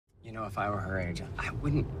You know, if I were her age, I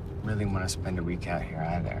wouldn't really want to spend a week out here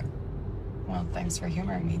either. Well, thanks for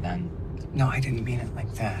humoring me then. No, I didn't mean it like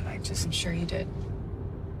that. I'm sure you did.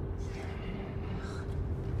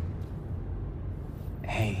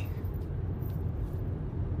 Hey,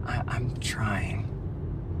 I'm trying.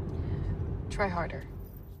 Try harder.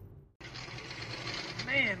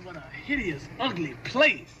 Man, what a hideous, ugly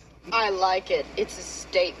place. I like it. It's a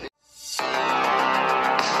statement.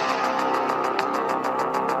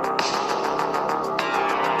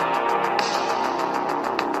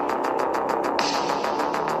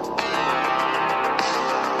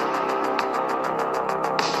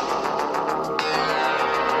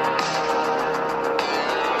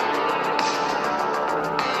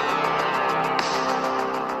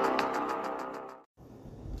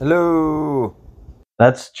 Hello,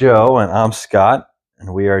 that's Joe and I'm Scott,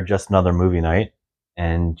 and we are just another movie night.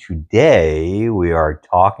 And today we are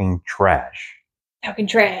talking trash. Talking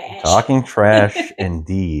trash. Talking trash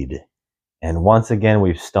indeed. And once again,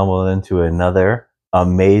 we've stumbled into another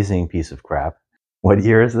amazing piece of crap. What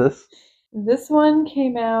year is this? This one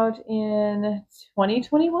came out in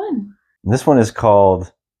 2021. This one is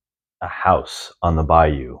called A House on the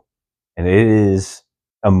Bayou. And it is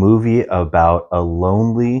a movie about a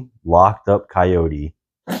lonely, locked up coyote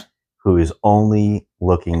who is only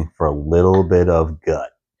looking for a little bit of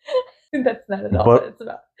gut. That's not at all what it's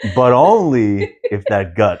about. But only if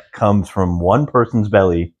that gut comes from one person's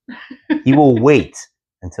belly. He will wait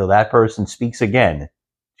until that person speaks again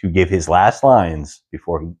to give his last lines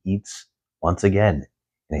before he eats once again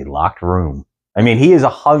in a locked room. I mean, he is a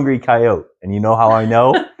hungry coyote. And you know how I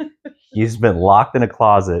know? He's been locked in a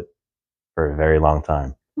closet for a very long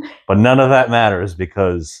time. But none of that matters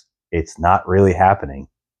because it's not really happening.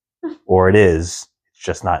 Or it is. It's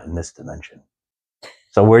just not in this dimension.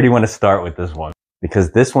 So where do you want to start with this one?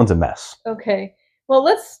 Because this one's a mess. Okay. Well,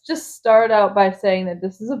 let's just start out by saying that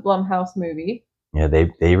this is a Blumhouse movie. Yeah,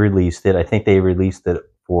 they released it. I think they released it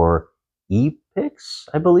for Epix,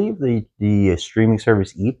 I believe, the streaming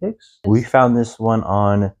service Epix. We found this one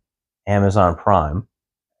on Amazon Prime.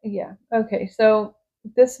 Yeah. Okay. So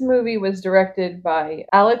this movie was directed by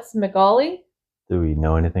Alex McGauley. Do we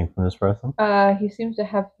know anything from this person? He seems to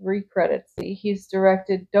have 3 credits. He's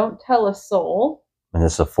directed Don't Tell a Soul. And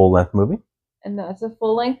it's a full-length movie? And that's a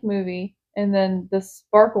full-length movie. And then The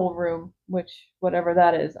Sparkle Room, which, whatever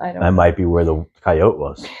that is, I don't know. That might be where the coyote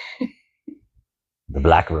was. The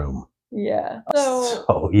Black Room. Yeah.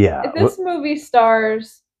 So yeah. This movie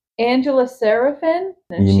stars Angela Serafin,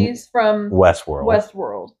 and she's from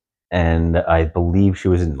Westworld. And I believe she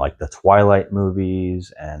was in like the Twilight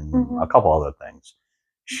movies and a couple other things.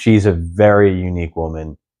 She's a very unique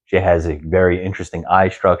woman. She has a very interesting eye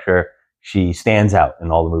structure. She stands out in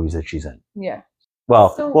all the movies that she's in. Yeah.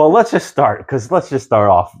 Well, let's just start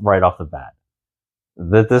off right off the bat.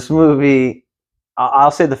 That this movie,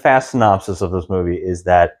 I'll say the fast synopsis of this movie is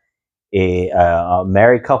that a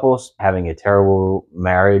married couple's having a terrible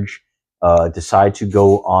marriage, decide to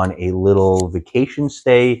go on a little vacation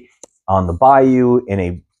stay on the bayou in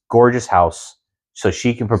a gorgeous house so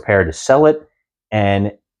she can prepare to sell it,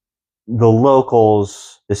 and the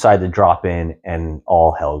locals decide to drop in and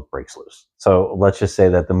all hell breaks loose. So let's just say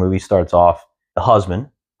that the movie starts off, the husband,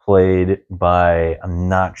 played by, I'm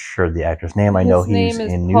not sure the actor's name. I know he's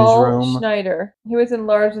in Newsroom. Paul Schneider. He was in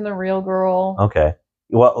Lars and the Real Girl. Okay.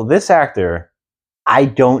 Well, this actor, I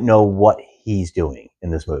don't know what he's doing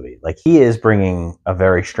in this movie. Like, he is bringing a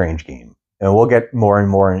very strange game. And we'll get more and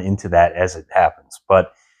more into that as it happens.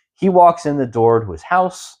 But he walks in the door to his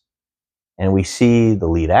house, and we see the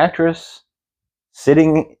lead actress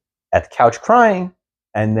sitting at the couch crying,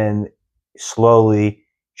 and then slowly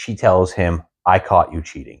she tells him, I caught you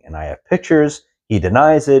cheating, and I have pictures. He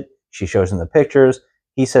denies it. She shows him the pictures.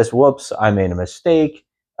 He says, whoops, I made a mistake.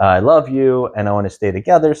 I love you, and I want to stay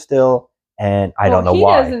together still, and I don't know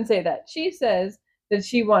why. He doesn't say that. She says that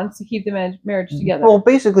she wants to keep the marriage together. Well,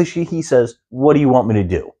 basically, he says, what do you want me to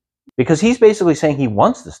do? Because he's basically saying he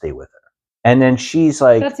wants to stay with her. And then she's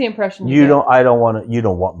like, that's the impression you don't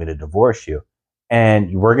want me to divorce you. And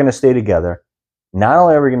we're going to stay together. Not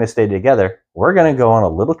only are we going to stay together, we're going to go on a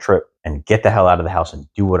little trip and get the hell out of the house and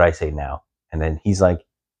do what I say now. And then he's like,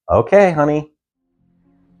 okay, honey.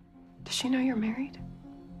 Does she know you're married?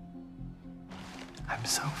 I'm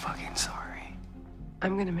so fucking sorry.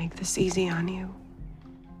 I'm gonna make this easy on you.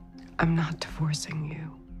 I'm not divorcing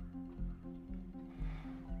you.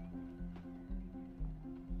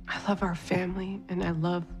 I love our family, and I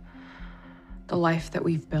love the life that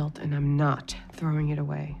we've built, and I'm not throwing it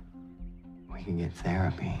away. We can get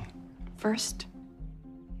therapy. First,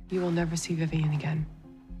 you will never see Vivian again.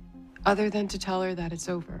 other than to tell her that it's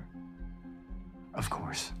over. Of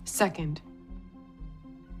course. Second,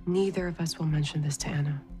 neither of us will mention this to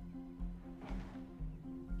Anna.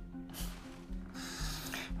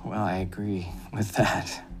 Well, I agree with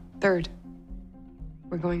that. Third,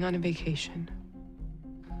 we're going on a vacation.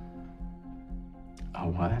 A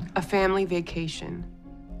what? A family vacation.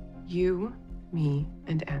 You, me,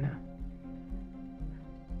 and Anna.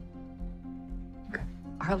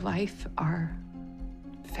 Our life, our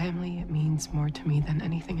family, it means more to me than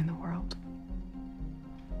anything in the world.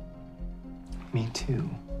 Me too.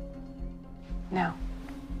 Now,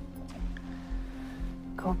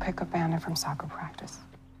 go pick up Anna from soccer practice,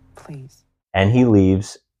 please. And he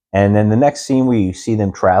leaves. And then the next scene, we see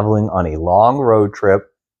them traveling on a long road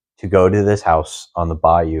trip to go to this house on the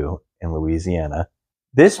Bayou in Louisiana.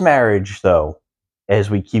 This marriage, though, as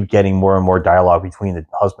we keep getting more and more dialogue between the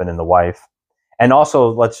husband and the wife, and also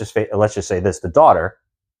let's just say this: the daughter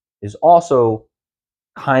is also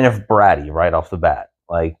kind of bratty right off the bat,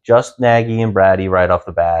 like just naggy and bratty right off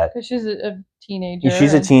the bat. Because she's a teenager.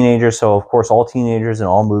 She's a teenager, so of course all teenagers in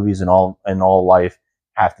all movies and all life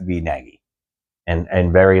have to be naggy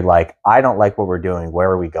and very like, I don't like what we're doing. Where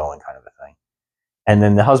are we going? Kind of a thing. And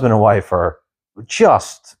then the husband and wife are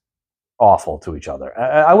just awful to each other.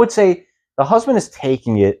 I would say the husband is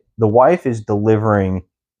taking it. The wife is delivering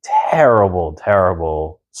terrible,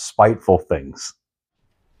 terrible, spiteful things.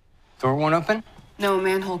 Door won't open? No,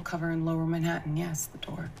 manhole cover in Lower Manhattan. Yes, the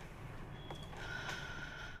door.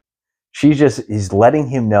 She just is letting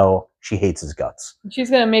him know she hates his guts. She's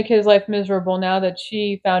going to make his life miserable now that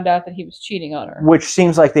she found out that he was cheating on her. Which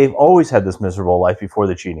seems like they've always had this miserable life before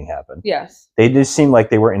the cheating happened. Yes. They just seem like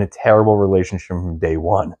they were in a terrible relationship from day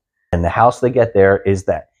one. And the house they get there is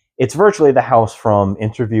that it's virtually the house from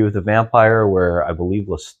Interview with the Vampire, where I believe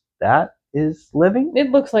Lestat is living.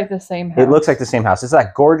 It looks like the same house. It looks like the same house. It's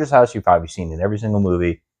that gorgeous house you've probably seen in every single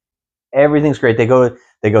movie. Everything's great. They go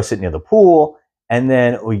sit near the pool, and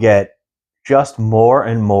then we get just more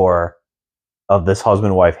and more of this husband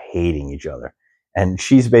and wife hating each other. And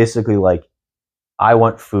she's basically like, I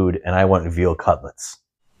want food and I want veal cutlets.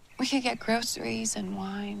 We could get groceries and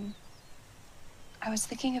wine. I was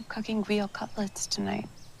thinking of cooking veal cutlets tonight.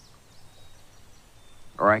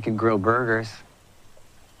 Or I could grill burgers.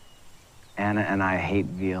 Anna and I hate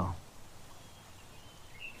veal.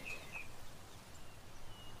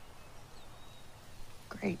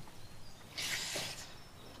 Great.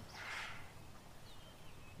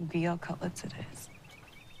 Veal cutlets it is.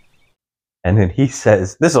 And then he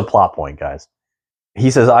says, this is a plot point, guys. He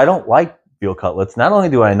says, I don't like veal cutlets. Not only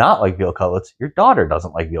do I not like veal cutlets, your daughter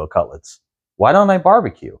doesn't like veal cutlets. Why don't I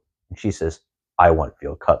barbecue? And she says, I want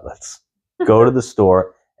veal cutlets. Go to the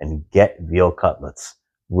store and get veal cutlets.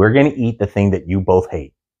 We're going to eat the thing that you both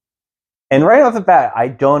hate. And right off the bat, I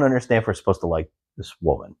don't understand if we're supposed to like this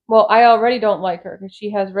woman. Well, I already don't like her because she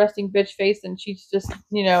has resting bitch face and she's just,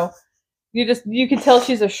 you can tell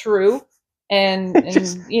she's a shrew. And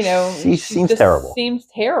she seems terrible. Seems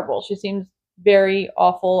terrible. She seems very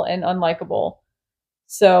awful and unlikable.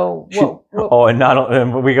 So,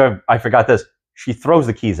 I forgot this. She throws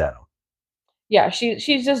the keys at him. Yeah,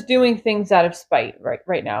 she's just doing things out of spite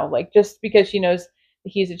right now, like just because she knows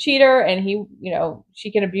that he's a cheater and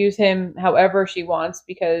she can abuse him however she wants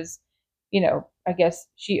because, I guess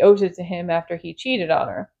she owes it to him after he cheated on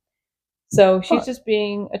her. So she's just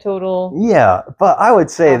being a total... Yeah, but I would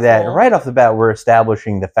say asshole. that right off the bat, we're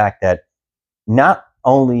establishing the fact that not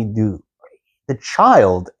only do the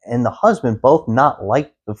child and the husband both not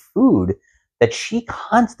like the food that she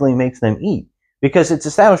constantly makes them eat. Because it's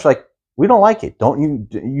established like, we don't like it. Don't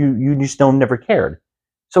you just don't never cared.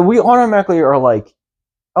 So we automatically are like,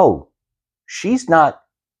 oh, she's not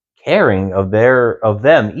caring of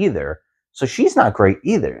them either. So she's not great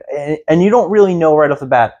either. And you don't really know right off the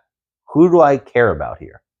bat, who do I care about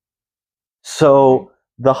here? So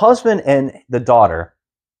the husband and the daughter,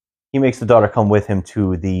 he makes the daughter come with him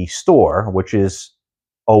to the store, which is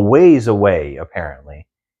a ways away, apparently.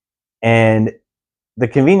 And the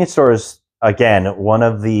convenience store is, again, one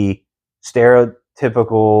of the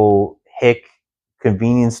stereotypical hick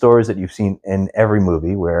convenience stores that you've seen in every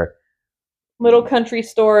movie, where little country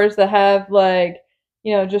stores that have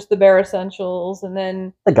just the bare essentials, and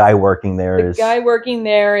then the guy working there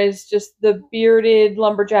is just the bearded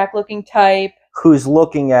lumberjack looking type who's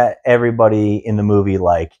looking at everybody in the movie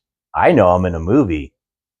like, I know I'm in a movie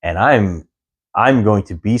and I'm going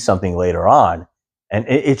to be something later on. And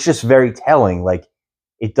it's just very telling. Like,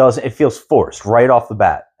 it feels forced right off the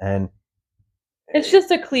bat. And it's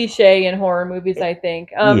just a cliche in horror movies, I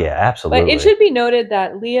think. Yeah, absolutely. But it should be noted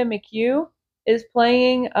that Leah McHugh is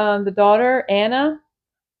playing the daughter, Anna.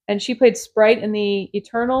 and she played Sprite in the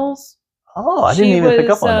Eternals. Oh, I didn't even pick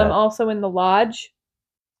up on that. She was also in The Lodge.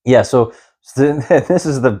 Yeah, so this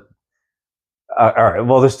is the... all right,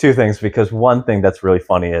 well, there's two things, because one thing that's really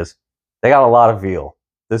funny is they got a lot of veal.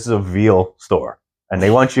 This is a veal store, and they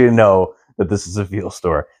want you to know that this is a veal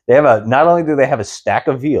store. They have not only do they have a stack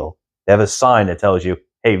of veal, they have a sign that tells you,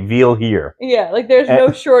 hey, veal here. Yeah, like there's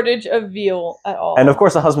no shortage of veal at all. And of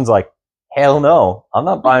course the husband's like, hell no, I'm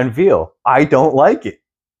not buying veal. I don't like it.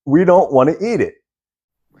 We don't want to eat it.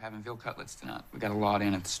 We're having veal cutlets tonight. We got a lot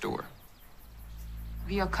in at the store.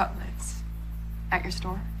 Veal cutlets at your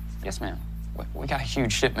store? Yes, ma'am. We got a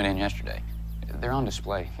huge shipment in yesterday. They're on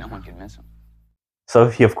display. No one can miss them. So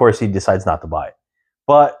of course he decides not to buy it.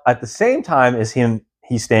 But at the same time as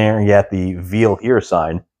he's staring at the veal here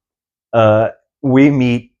sign, we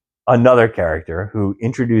meet another character who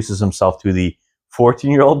introduces himself to the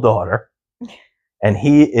 14-year-old daughter, and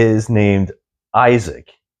he is named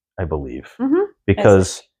Isaac, I believe. Mm-hmm.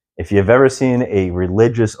 Because if you've ever seen a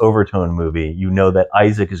religious overtone movie, you know that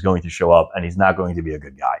Isaac is going to show up and he's not going to be a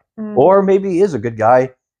good guy. Mm. Or maybe he is a good guy,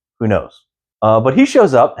 who knows. But he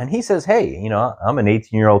shows up and he says, hey, I'm an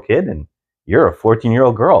 18-year-old kid and you're a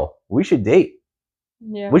 14-year-old girl. We should date.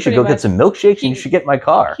 Yeah, we should go get some milkshakes and you should get my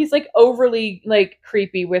car. He's like overly like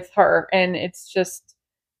creepy with her, and it's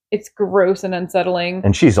gross and unsettling.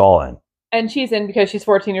 And she's all in. And she's in because she's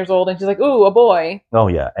 14 years old and she's like, ooh, a boy. Oh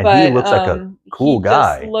yeah. And he looks like a cool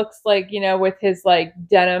guy. He just looks like, with his like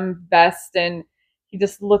denim vest, and he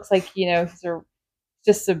just looks like, he's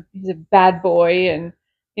a bad boy, and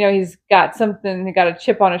he's got something, he got a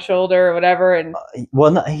chip on his shoulder or whatever. And well,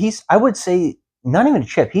 no, I would say not even a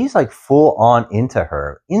chip. He's like full on into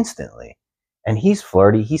her instantly. And he's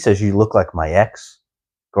flirty. He says, you look like my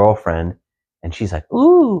ex-girlfriend. And she's like,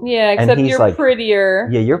 ooh. Yeah, except you're like, prettier.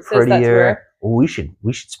 Yeah, you're prettier. We should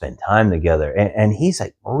spend time together. And he's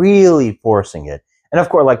like really forcing it. And of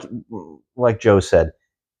course, like Joe said,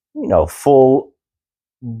 full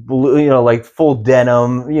blue, like full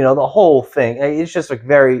denim, the whole thing. It's just like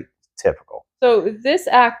very typical. So this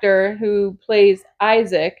actor who plays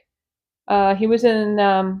Isaac, he was in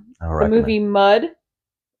the movie Mud.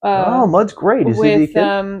 Mud's great. Is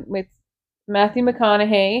with Matthew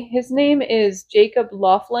McConaughey. His name is Jacob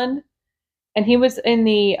Laughlin, and he was in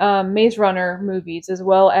the Maze Runner movies as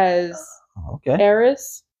well as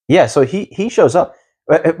Eris. Yeah, so he shows up.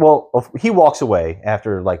 Well, he walks away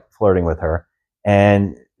after like flirting with her,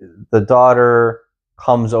 and the daughter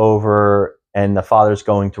comes over, and the father's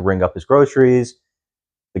going to ring up his groceries.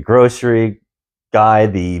 The grocery guy,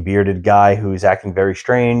 the bearded guy who's acting very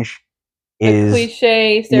strange, is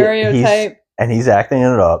cliche stereotype. And he's acting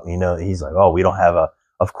it up. He's like, oh, we don't have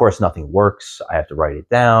of course nothing works. I have to write it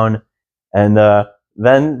down. And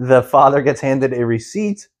then the father gets handed a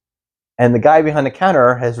receipt, and the guy behind the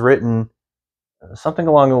counter has written something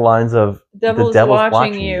along the lines of, the devil's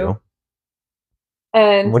watching you.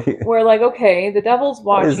 And we're like, okay, the devil's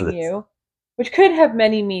watching you, which could have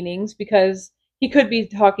many meanings, because he could be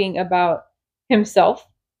talking about himself.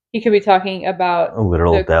 He could be talking about a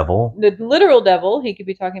literal devil. The literal devil. He could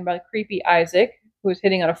be talking about creepy Isaac, who's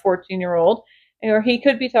hitting on a 14-year-old. Or he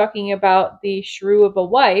could be talking about the shrew of a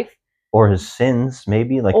wife. Or his sins,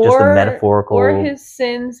 maybe, just a metaphorical. Or his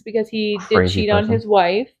sins, because he did cheat on his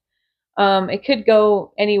wife. It could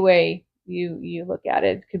go any way you look at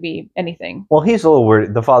it. It could be anything. Well, he's a little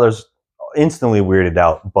weird. The father's instantly weirded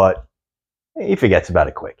out, but he forgets about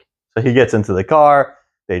it quick. So he gets into the car.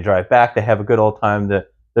 They drive back. They have a good old time.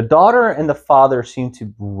 The daughter and the father seem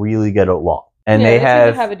to really get along, and they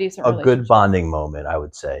have a good bonding moment, I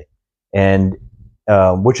would say, and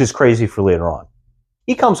which is crazy for later on.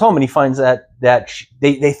 He comes home and he finds that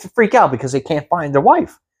they freak out because they can't find their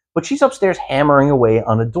wife, but she's upstairs hammering away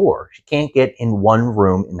on a door. She can't get in one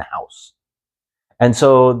room in the house, and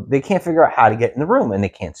so they can't figure out how to get in the room, and they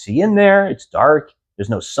can't see in there. It's dark. There's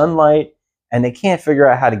no sunlight, and they can't figure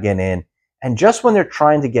out how to get in. And just when they're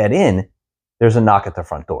trying to get in, there's a knock at the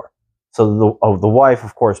front door. So the wife,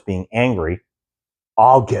 of course, being angry,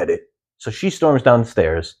 I'll get it. So she storms down the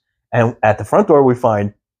stairs, and at the front door we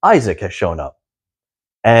find Isaac has shown up.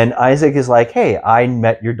 And Isaac is like, hey, I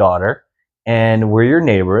met your daughter, and we're your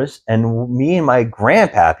neighbors, and me and my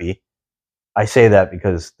grandpappy, I say that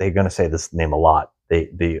because they're going to say this name a lot.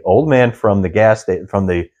 The old man from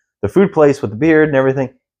the food place with the beard and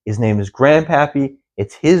everything, his name is Grandpappy.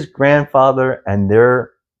 It's his grandfather, and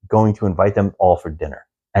they're going to invite them all for dinner,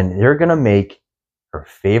 and they're going to make her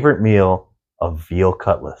favorite meal of veal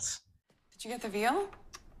cutlets. Did you get the veal?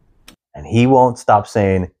 And he won't stop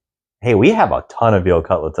saying, hey, we have a ton of veal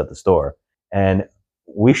cutlets at the store, and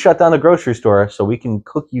we shut down the grocery store so we can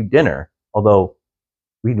cook you dinner. Although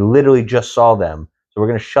We literally just saw them. So we're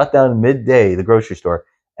going to shut down midday the grocery store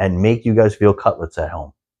and make you guys veal cutlets at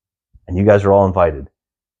home. And you guys are all invited.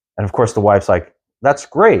 And of course, the wife's like, that's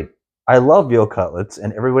great. I love veal cutlets,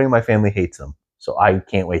 and everybody in my family hates them. So I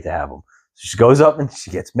can't wait to have them. So she goes up and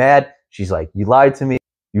she gets mad. She's like, you lied to me.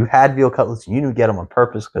 You had veal cutlets. You didn't get them on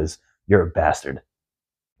purpose because you're a bastard.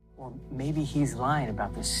 Or maybe he's lying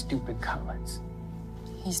about the stupid cutlets.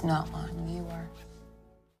 He's not lying. You are.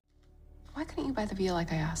 Why couldn't you buy the veal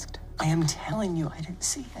like I asked? I am telling you, I didn't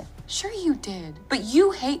see it. Sure you did. But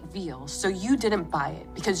you hate veal, so you didn't buy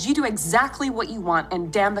it. Because you do exactly what you want,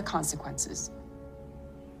 and damn the consequences.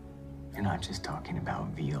 You're not just talking about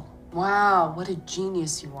veal. Wow, what a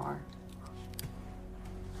genius you are.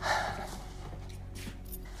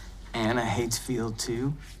 Anna hates veal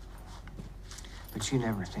too. But you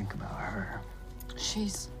never think about her.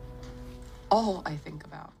 She's all I think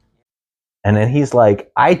about. And then he's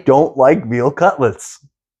like, I don't like veal cutlets.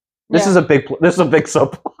 This is a big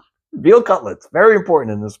subplot. Veal cutlets, very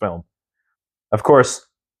important in this film. Of course,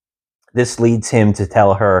 this leads him to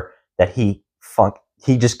tell her that he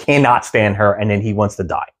just cannot stand her, and then he wants to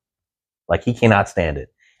die. Like, he cannot stand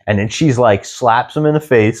it. And then she's like, slaps him in the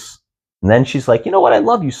face. And then she's like, you know what? I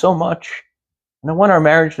love you so much. And I want our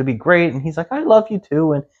marriage to be great. And he's like, I love you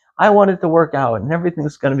too. And I want it to work out. And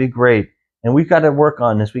everything's going to be great. And we've got to work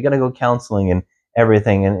on this. We got to go counseling and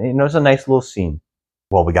everything. And, you know, it's a nice little scene.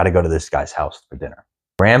 Well, we got to go to this guy's house for dinner.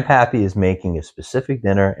 Grandpappy is making a specific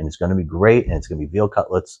dinner, and it's going to be great. And it's going to be veal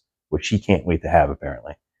cutlets, which she can't wait to have,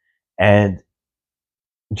 apparently. And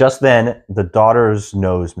just then, the daughter's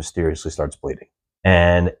nose mysteriously starts bleeding.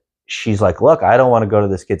 And she's like, look, I don't want to go to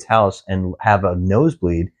this kid's house and have a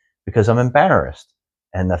nosebleed because I'm embarrassed.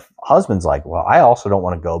 And the husband's like, well, I also don't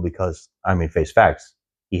want to go because, I mean, face facts,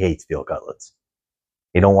 he hates veal cutlets.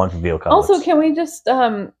 He don't want veal cutlets. Also, can we just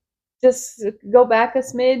go back a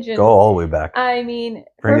smidge? And, go all the way back. I mean,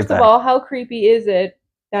 Bring first of all, how creepy is it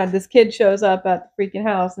that this kid shows up at the freaking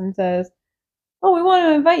house and says, oh, we want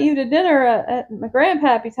to invite you to dinner at my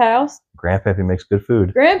grandpappy's house. Grandpappy makes good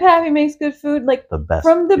food. Grandpappy makes good food. Like, the best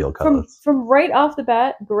veal cutlets. From right off the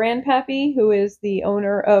bat, Grandpappy, who is the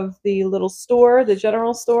owner of the little store, the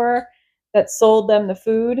general store that sold them the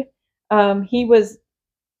food, he was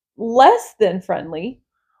less than friendly.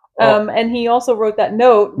 And he also wrote that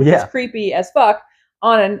note, which is creepy as fuck,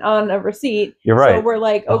 on a receipt. You're right. So we're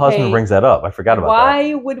like, okay, the husband brings that up. I forgot about that.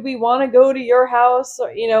 Why would we want to go to your house,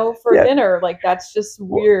 or, you know, for dinner? Like, that's just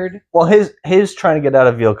weird. Well, his trying to get out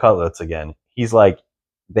of veal cutlets again. He's like,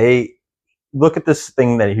 they look at this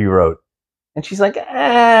thing that he wrote, and she's like,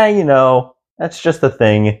 you know, that's just a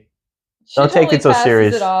thing. Don't take it so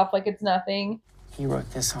serious. It off like it's nothing. He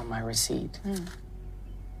wrote this on my receipt.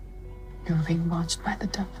 You're being watched by the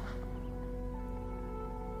devil.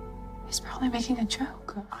 He's probably making a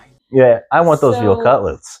joke. Yeah, I want those veal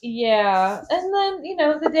cutlets. Yeah, and then, you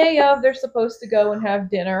know, the day of, they're supposed to go and have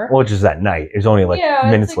dinner. Which is that night. It was only like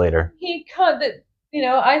minutes later.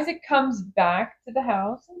 Isaac comes back to the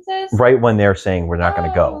house and says, right when they're saying we're not going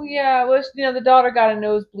to go. Yeah, well, you know, the daughter got a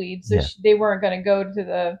nosebleed, so they weren't going to go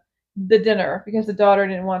to the dinner because the daughter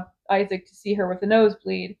didn't want Isaac to see her with a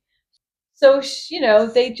nosebleed. So, you know,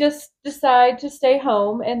 they just decide to stay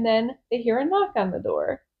home, and then they hear a knock on the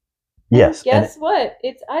door. Yes. And guess what?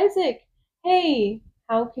 It's Isaac. Hey,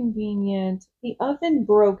 how convenient. The oven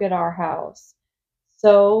broke at our house.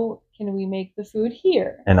 So, can we make the food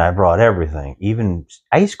here? And I brought everything, even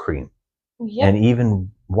ice cream. Yep. And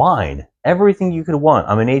even wine. Everything you could want.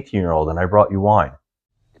 I'm an 18-year-old, and I brought you wine.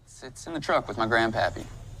 It's in the truck with my grandpappy.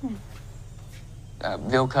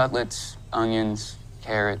 Veal cutlets, onions,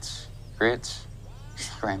 carrots, grits.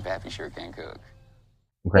 Grandpappy sure can cook.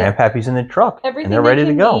 Grandpappy's in the truck, everything and they're ready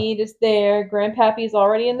to go. Need is there. Grandpappy's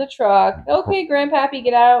already in the truck. Okay, Grandpappy,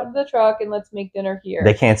 get out of the truck and let's make dinner here.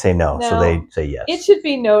 They can't say no, so they say yes. It should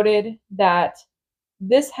be noted that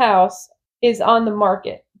this house is on the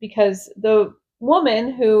market because the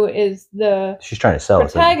woman who is she's trying to sell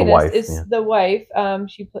protagonist the wife. Is the wife.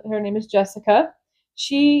 Her name is Jessica.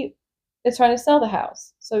 She is trying to sell the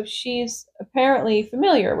house, so she's apparently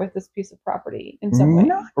familiar with this piece of property in some way.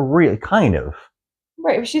 Not really, kind of.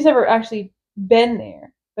 Right, she's never actually been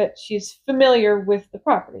there, but she's familiar with the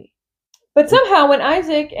property. But somehow when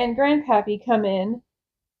Isaac and Grandpappy come in,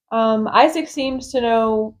 Isaac seems to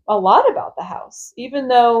know a lot about the house, even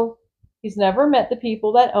though he's never met the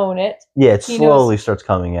people that own it. Yeah, it slowly starts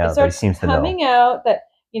coming out. He seems to know. Coming out that,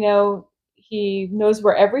 you know, he knows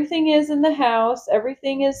where everything is in the house.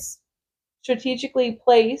 Everything is strategically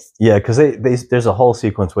placed. Yeah, because there's a whole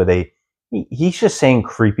sequence where he's just saying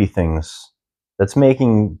creepy things that's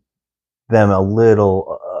making them a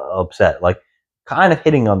little upset. Like, kind of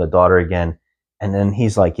hitting on the daughter again. And then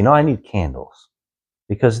he's like, I need candles.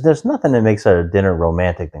 Because there's nothing that makes a dinner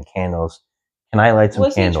romantic than candles. Can I light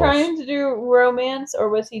some candles? Was he trying to do romance, or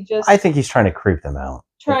was he just... I think he's trying to creep them out.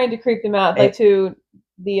 Trying to creep them out, like to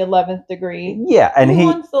the 11th degree. Yeah, and he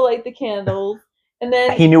wants to light the candles. And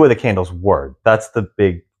then... He knew where the candles were. That's the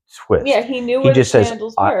big twist. Yeah, he knew where the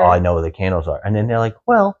candles were. I know where the candles are. And then they're like,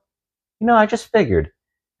 well, I just figured.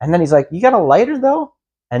 And then he's like, you got a lighter, though?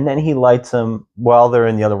 And then he lights them while they're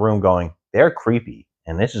in the other room going, they're creepy,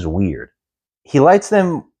 and this is weird. He lights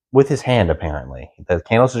them with his hand, apparently. The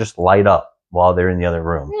candles just light up while they're in the other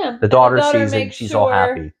room. Yeah, the daughter sees it. She's all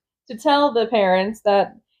happy. To tell the parents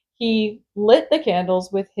that he lit the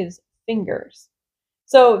candles with his fingers.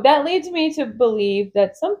 So that leads me to believe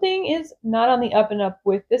that something is not on the up and up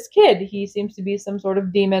with this kid. He seems to be some sort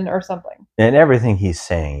of demon or something. And everything he's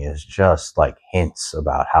saying is just like hints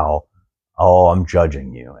about how, oh, I'm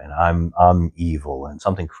judging you and I'm evil and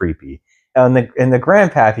something creepy. And the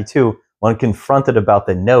grandpappy too, when confronted about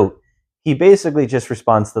the note, he basically just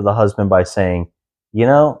responds to the husband by saying,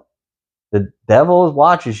 the devil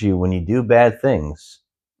watches you when you do bad things.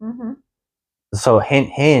 Mm-hmm. So hint,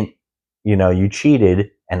 hint, you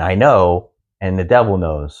cheated, and I know, and the devil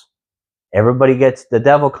knows. The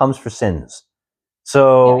devil comes for sins.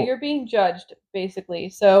 So you're being judged, basically.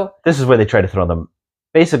 So this is where they try to throw them.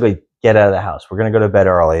 Basically, get out of the house. We're going to go to bed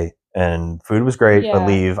early, and food was great, but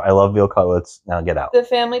leave. I love veal cutlets. Now get out. The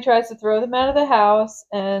family tries to throw them out of the house,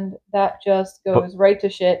 and that just goes right to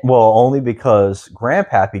shit. Well, only because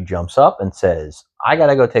Grandpappy jumps up and says, I got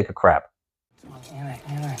to go take a crap. Come on,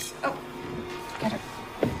 Anna. Oh, get her.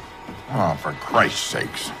 Oh, for Christ's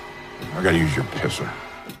sakes. I got to use your pisser.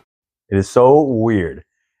 It is so weird.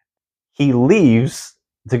 He leaves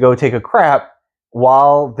to go take a crap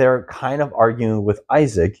while they're kind of arguing with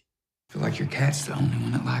Isaac. I feel like your cat's the only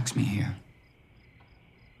one that likes me here.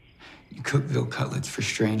 You cook veal cutlets for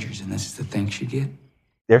strangers, and this is the thanks you get?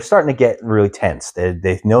 They're starting to get really tense.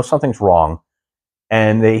 They know something's wrong,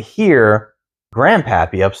 and they hear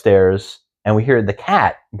Grandpappy upstairs, and we hear the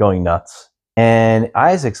cat going nuts. And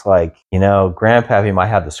Isaac's like, Grandpappy might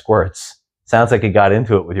have the squirts. Sounds like he got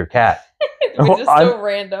into it with your cat. Which is so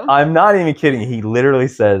random. I'm not even kidding. He literally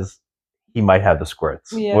says he might have the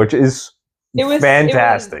squirts, which is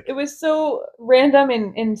fantastic. It was so random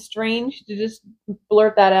and strange to just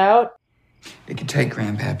blurt that out. It could take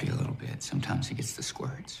Grandpappy a little bit. Sometimes he gets the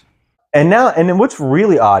squirts. And then what's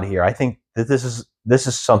really odd here, I think that this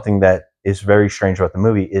is something that is very strange about the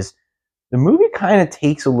movie, is the movie kind of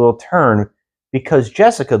takes a little turn because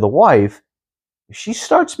Jessica, the wife, she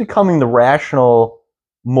starts becoming the rational,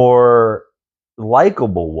 more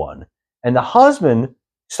likable one. And the husband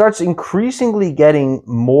starts increasingly getting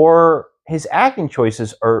more, his acting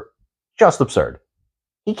choices are just absurd.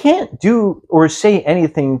 He can't do or say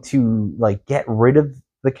anything to get rid of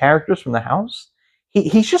the characters from the house.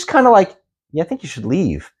 He's just kind of like, yeah, I think you should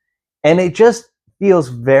leave. And it just feels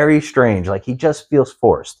very strange. Like he just feels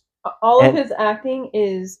forced. All of his acting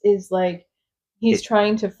is like he's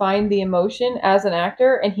trying to find the emotion as an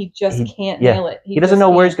actor, and he just can't nail it. He doesn't know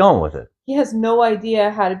where he's going with it. He has no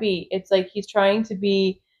idea how to be. It's like he's trying to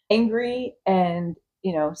be angry and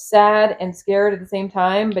sad and scared at the same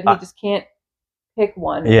time, but he just can't pick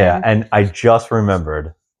one. Yeah, and I just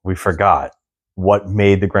remembered, we forgot what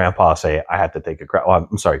made the grandpa say, I have to take a crap. Well,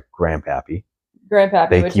 I'm sorry, Grandpappy.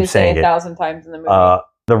 Grandpappy, which they say 1,000 times in the movie.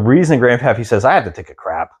 The reason Grandpappy says, I have to take a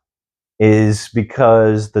crap, is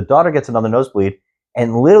because the daughter gets another nosebleed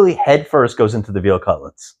and literally head first goes into the veal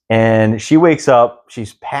cutlets. And she wakes up,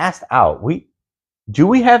 she's passed out. Do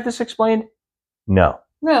we have this explained? No.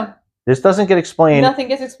 No. This doesn't get explained. Nothing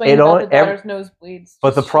gets explained about the daughter's nosebleeds.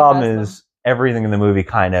 But the problem is, everything in the movie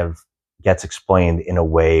kind of gets explained in a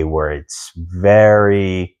way where it's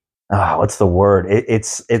very, what's the word?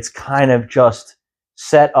 It's kind of just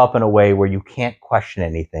set up in a way where you can't question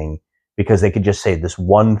anything, because they could just say this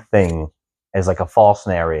one thing as like a false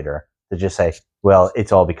narrator to just say, well,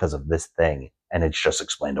 it's all because of this thing, and it's just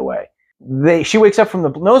explained away. She wakes up from the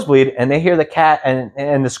nosebleed, and they hear the cat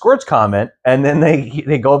and the squirts comment, and then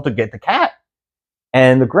they go up to get the cat.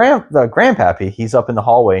 And the grandpappy, he's up in the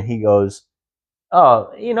hallway, and he goes,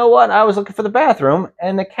 oh, you know what? I was looking for the bathroom,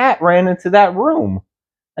 and the cat ran into that room.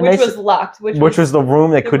 And which was locked. Which was the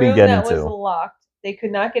room they couldn't get into. That was locked. They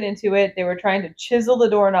could not get into it. They were trying to chisel the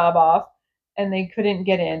doorknob off, and they couldn't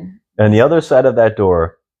get in. And the other side of that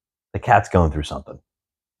door, the cat's going through something.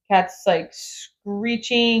 Cat's like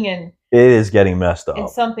screeching, and it is getting messed up. And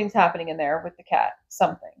something's happening in there with the cat.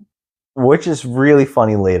 Something. Which is really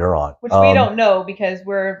funny later on. Which we don't know because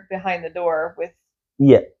we're behind the door with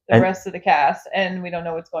Yeah. the rest of the cast, and we don't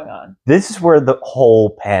know what's going on. This is where the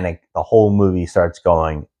whole movie starts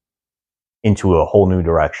going into a whole new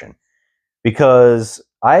direction. Because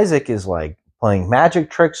Isaac is like playing magic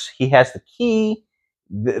tricks. He has the key.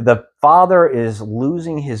 The father is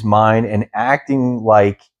losing his mind and acting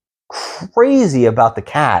like crazy about the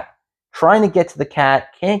cat. Trying to get to the cat,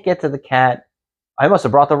 can't get to the cat. I must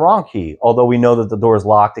have brought the wrong key. Although we know that the door is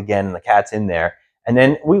locked again and the cat's in there. And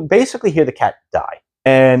then we basically hear the cat die.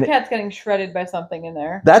 And the cat's getting shredded by something in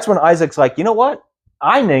there. That's when Isaac's like, you know what?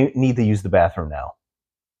 I need to use the bathroom now.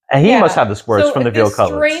 And he must have the squirts from the veal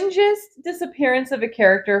cutlets. The strangest disappearance of a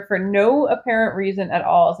character for no apparent reason at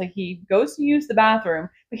all. It's like he goes to use the bathroom,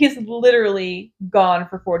 but he's literally gone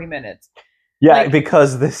for 40 minutes. Yeah, like,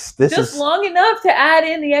 because this just is long enough to add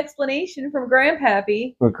in the explanation from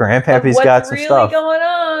Grandpappy. Well, Grandpappy's got some stuff. What's really going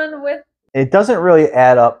on with? It doesn't really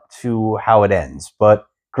add up to how it ends, but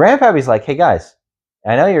Grandpappy's like, "Hey guys,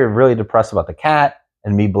 I know you're really depressed about the cat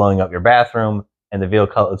and me blowing up your bathroom and the veal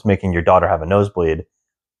cutlets making your daughter have a nosebleed.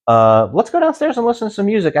 Let's go downstairs and listen to some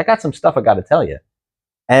music. I got some stuff I got to tell you."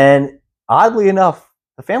 And oddly enough,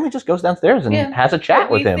 the family just goes downstairs and has a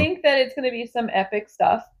chat with him. We think that it's going to be some epic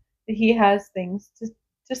stuff. That he has things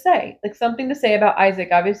to say, like something to say about Isaac.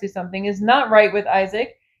 Obviously, something is not right with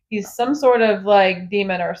Isaac. He's some sort of like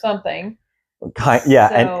demon or something. Yeah,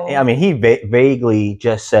 so, and I mean, he vaguely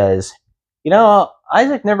just says, you know,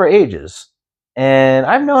 Isaac never ages. And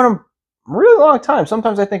I've known him a really long time.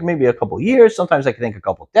 Sometimes I think maybe a couple years. Sometimes I think a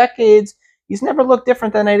couple decades. He's never looked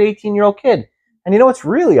different than that 18-year-old kid. And you know what's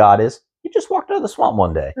really odd is he just walked out of the swamp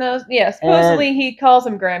one day. No, yeah, supposedly he calls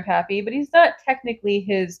him Grandpappy, but he's not technically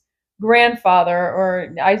his grandfather,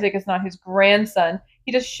 or Isaac is not his grandson.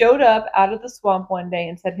 He just showed up out of the swamp one day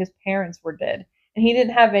and said his parents were dead. And he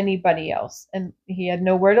didn't have anybody else. And he had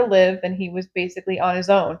nowhere to live, and he was basically on his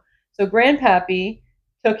own. So Grandpappy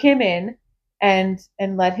took him in and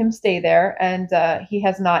let him stay there, and he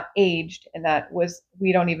has not aged, and that was,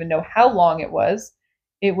 we don't even know how long it was.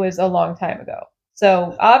 It was a long time ago.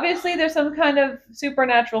 So obviously there's some kind of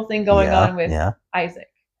supernatural thing going on with Isaac.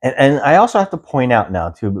 And I also have to point out now,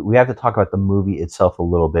 too, but we have to talk about the movie itself a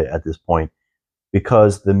little bit at this point,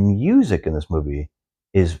 because the music in this movie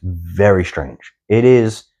is very strange. It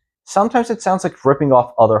is, sometimes it sounds like ripping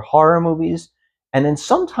off other horror movies, and then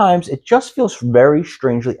sometimes it just feels very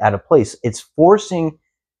strangely out of place. It's forcing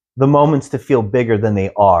the moments to feel bigger than they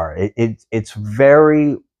are. It's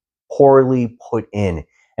very poorly put in.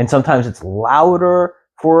 And sometimes it's louder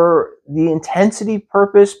for the intensity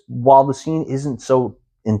purpose while the scene isn't so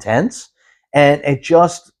intense, and it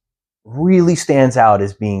just really stands out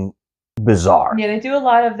as being bizarre. Yeah, they do a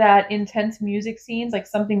lot of that intense music scenes, like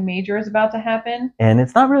something major is about to happen, and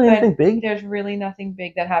it's not really anything big. There's really nothing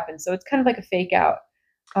big that happens, so it's kind of like a fake out.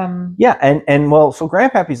 Yeah, and well, so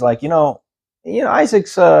Grandpappy's like, you know,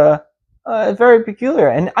 Isaac's very peculiar,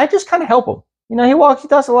 and I just kind of help him. You know, he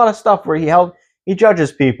does a lot of stuff where he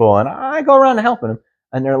judges people, and I go around helping him,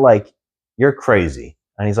 and they're like, "You're crazy."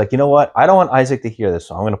 And he's like, you know what? I don't want Isaac to hear this,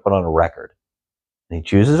 so I'm going to put on a record. And he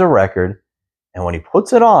chooses a record, and when he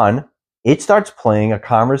puts it on, it starts playing a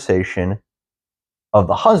conversation of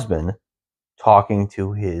the husband talking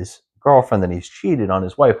to his girlfriend that he's cheated on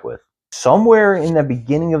his wife with. Somewhere in the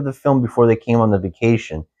beginning of the film, before they came on the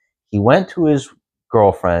vacation, he went to his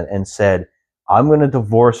girlfriend and said, "I'm going to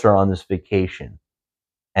divorce her on this vacation.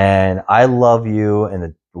 And I love you." And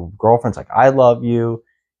the girlfriend's like, "I love you."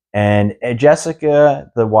 And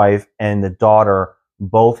Jessica, the wife, and the daughter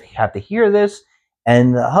both have to hear this.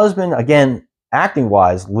 And the husband, again,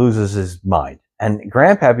 acting-wise, loses his mind. And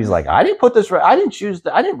Grandpappy's like, I didn't put this, I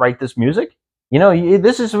didn't write this music. You know,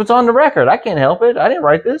 this is what's on the record. I can't help it. I didn't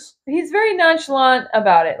write this. He's very nonchalant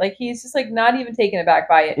about it. Like, he's just, like, not even taken aback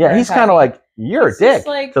by it. Yeah, he's kind of like, you're a dick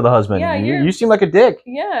to the husband. Yeah, you seem like a dick.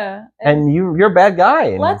 Yeah. And you're a bad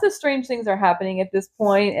guy. Lots of strange things are happening at this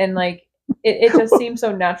point, and, like, it just seems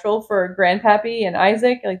so natural for Grandpappy and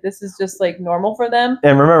Isaac. Like, this is just like normal for them.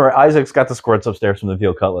 And remember, Isaac's got the squirts upstairs from the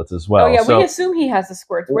veal cutlets as well. Oh yeah, we assume he has the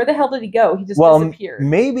squirts. Where the hell did he go? He just disappeared.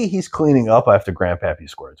 Maybe he's cleaning up after Grandpappy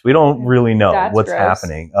squirts. We don't really know what's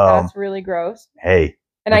happening. That's really gross. Hey,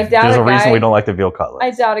 and I doubt there's a reason we don't like the veal cutlets.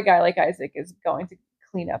 I doubt a guy like Isaac is going to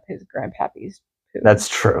clean up his Grandpappy's poo. That's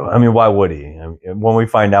true. I mean, why would he? I mean, when we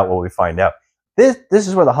find out what we find out, this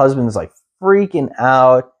is where the husband's like freaking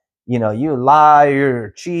out. You know, you lie, you're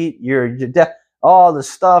a cheat, you're all the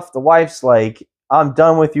stuff. The wife's like, I'm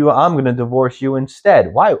done with you. I'm going to divorce you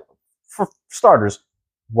instead. Why? For starters,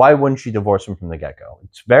 why wouldn't she divorce him from the get-go?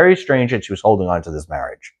 It's very strange that she was holding on to this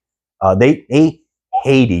marriage. They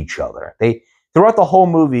hate each other. Throughout the whole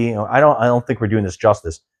movie, I don't think we're doing this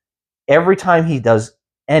justice. every time he does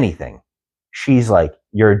anything, she's like,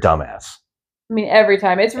 "You're a dumbass." I mean, every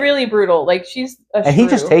time. It's really brutal. Like, she's a And he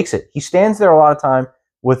just shrew. takes it. He stands there a lot of time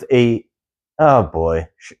with a, oh boy,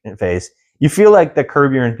 face. You feel like the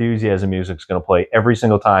Curb Your Enthusiasm music's going to play every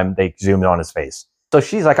single time they zoom in on his face. So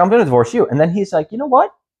she's like, "I'm going to divorce you." And then he's like, "You know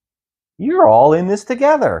what? You're all in this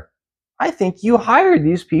together. I think you hired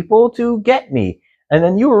these people to get me. And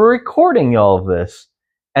then you were recording all of this."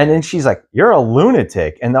 And then she's like, "You're a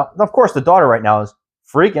lunatic." And of course, the daughter right now is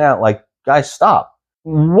freaking out like, "Guys, stop."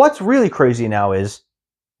 What's really crazy now is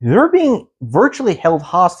they're being virtually held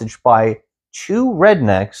hostage by two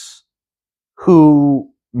rednecks who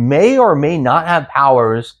may or may not have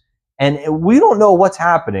powers, and we don't know what's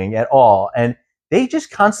happening at all. And they just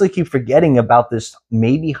constantly keep forgetting about this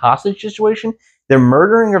maybe hostage situation. They're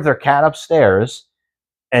murdering of their cat upstairs,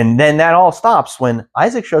 and then that all stops when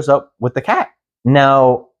Isaac shows up with the cat.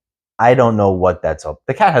 Now, I don't know what that's up.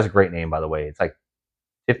 The cat has a great name, by the way. It's like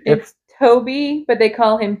It's Toby, but they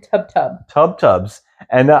call him Tub Tub. Tub Tubs.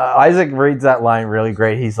 And Isaac reads that line really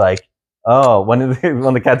great. He's like, "Oh, when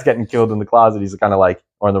the cat's getting killed in the closet, he's kind of like,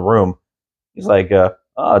 or in the room, he's like,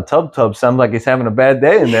 oh, Tub Tub sounds like he's having a bad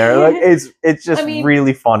day in there." Like, it's just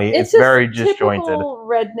really funny. It's very disjointed. Typical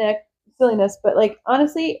redneck silliness, but like,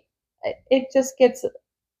 honestly, it just gets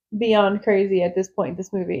beyond crazy at this point.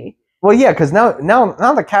 This movie. Well, yeah, because now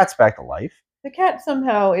the cat's back to life. The cat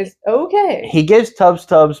somehow is okay. He gives Tubs.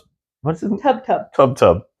 What's his name? Tub Tub. Tub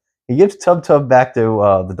Tub. He gives Tub Tub back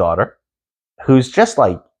to the daughter, who's just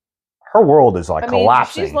like, her world is like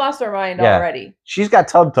collapsing. She's lost her mind already. She's got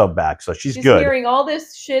Tub Tub back, so she's good. Hearing all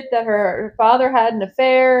this shit that her father had an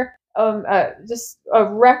affair. Just a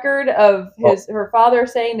record of her father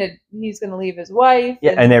saying that he's going to leave his wife.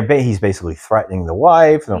 Yeah, and he's basically threatening the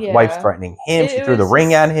wife. The wife's threatening him. She threw the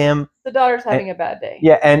ring at him. The daughter's having a bad day.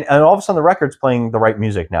 Yeah, and all of a sudden the record's playing the right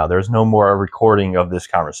music now. There's no more recording of this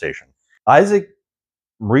conversation. Isaac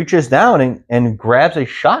reaches down and grabs a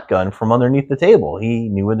shotgun from underneath the table. He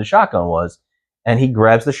knew where the shotgun was, and he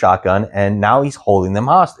grabs the shotgun, and now he's holding them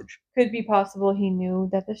hostage. Could be possible he knew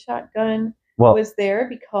that the shotgun was there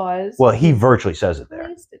because... Well, he virtually says it there.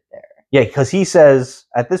 Placed it there. Yeah, because he says,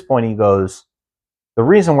 at this point, he goes, "The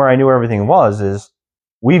reason where I knew everything was is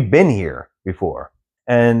we've been here before."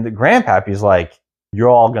 And Grandpappy's like, "You're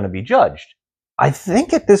all going to be judged." I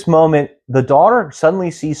think at this moment, the daughter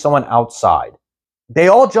suddenly sees someone outside. They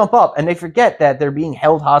all jump up, and they forget that they're being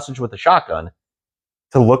held hostage with a shotgun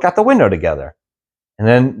to look out the window together. And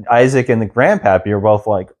then Isaac and the Grandpappy are both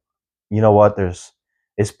like, "You know what?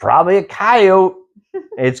 It's probably a coyote.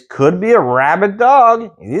 It could be a rabid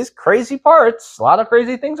dog. These crazy parts. A lot of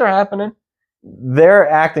crazy things are happening." They're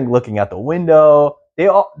acting, looking out the window.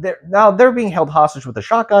 They're being held hostage with a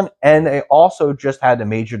shotgun, and they also just had a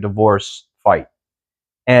major divorce fight.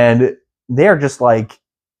 And they're just like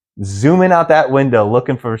zooming out that window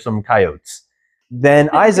looking for some coyotes. Then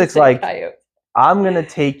Isaac's like, "I'm going to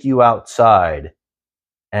take you outside."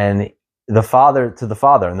 And the father,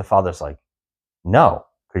 and the father's like, "No,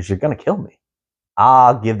 because you're going to kill me."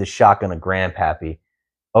 "I'll give the shotgun to Grandpappy."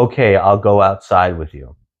 "Okay, I'll go outside with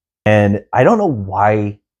you." And I don't know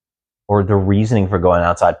why, or the reasoning for going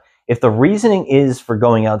outside. If the reasoning is for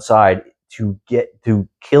going outside to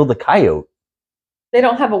kill the coyote, they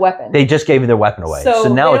don't have a weapon. They just gave their weapon away.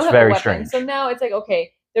 So now it's very strange. So now it's like,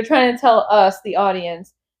 okay, they're trying to tell us, the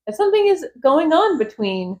audience, that something is going on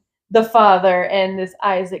between the father and this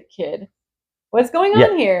Isaac kid. What's going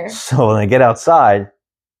on here? So when they get outside,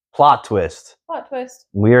 plot twist. Plot twist.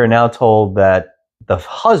 We are now told that the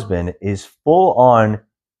husband is full on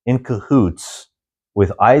in cahoots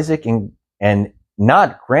with Isaac and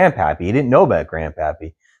not Grandpappy. He didn't know about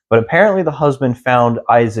Grandpappy, but apparently the husband found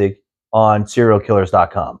Isaac on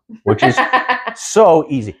serialkillers.com, which is so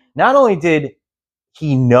easy. Not only did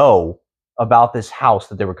he know about this house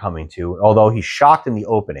that they were coming to, although he's shocked in the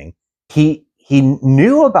opening, he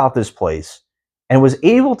knew about this place and was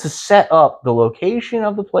able to set up the location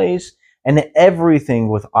of the place and everything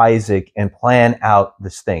with Isaac and plan out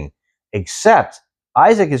this thing. Except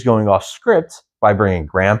Isaac is going off script by bringing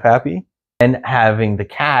Grandpappy and having the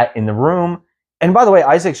cat in the room. And by the way,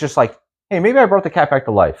 Isaac's just like, "Hey, maybe I brought the cat back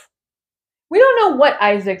to life." We don't know what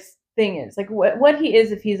Isaac's thing is, like what he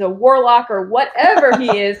is, if he's a warlock or whatever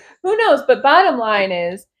he is, who knows? But bottom line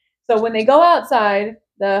is, so when they go outside,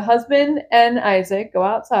 the husband and Isaac go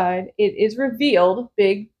outside, it is revealed,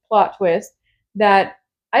 big plot twist, that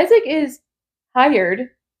Isaac is hired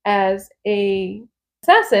as a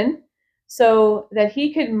assassin so that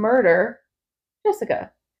he could murder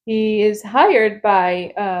Jessica. He is hired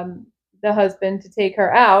by the husband to take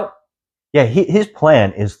her out Yeah, his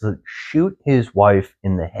plan is to shoot his wife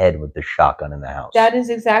in the head with the shotgun in the house. That is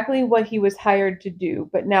exactly what he was hired to do.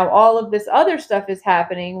 But now all of this other stuff is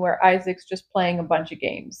happening where Isaac's just playing a bunch of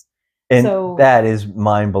games. And so that is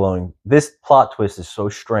mind-blowing. This plot twist is so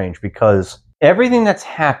strange because everything that's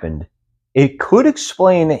happened, it could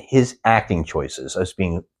explain his acting choices as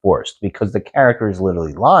being forced because the character is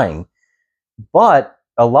literally lying. But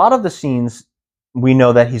a lot of the scenes, we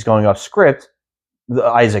know that he's going off script,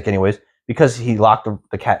 Isaac anyways, because he locked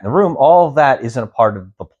the cat in the room. All of that isn't a part of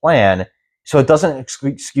the plan, so it doesn't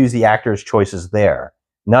excuse the actor's choices there.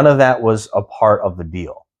 None of that was a part of the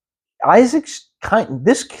deal.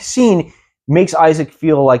 This scene makes Isaac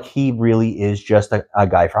feel like he really is just a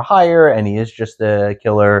guy for hire, and he is just a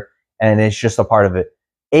killer, and it's just a part of it.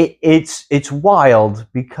 It's wild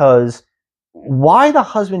because why the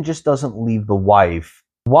husband just doesn't leave the wife,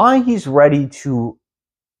 why he's ready to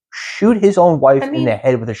shoot his own wife in the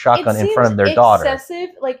head with a shotgun in front of their daughter.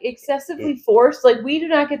 Excessively forced. Like, we do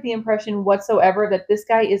not get the impression whatsoever that this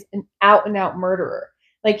guy is an out-and-out murderer.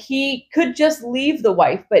 Like, he could just leave the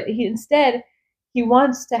wife, but instead he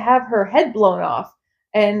wants to have her head blown off.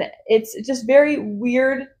 And it's just very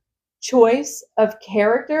weird choice of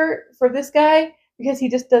character for this guy because he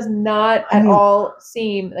just does not at all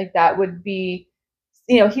seem like that would be,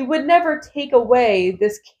 he would never take away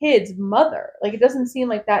this kid's mother. Like, it doesn't seem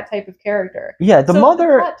like that type of character. Yeah, the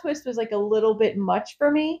plot twist was like a little bit much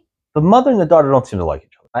for me. The mother and the daughter don't seem to like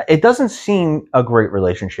each other. It doesn't seem a great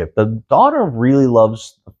relationship. The daughter really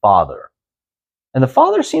loves the father. And the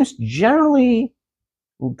father seems generally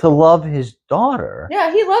to love his daughter.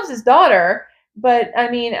 Yeah, he loves his daughter. But, I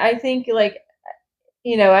mean, I think, like,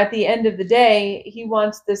 at the end of the day, he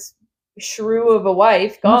wants this shrew of a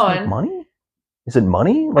wife gone. Money? Is it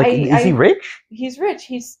money? Is he rich? He's rich.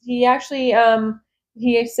 He actually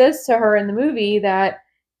he says to her in the movie that,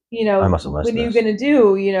 I must have missed what are you gonna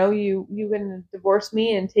do? You gonna divorce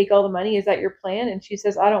me and take all the money? Is that your plan? And she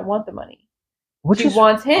says, I don't want the money. She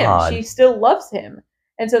wants him. Odd. She still loves him.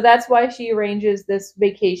 And so that's why she arranges this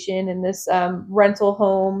vacation and this rental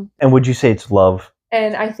home. And would you say it's love?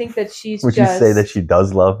 And I think that Would you say that she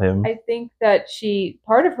does love him? I think that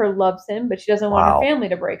part of her loves him, but she doesn't want her family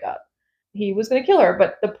to break up. He was going to kill her.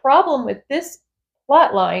 But the problem with this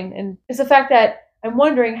plot line is the fact that I'm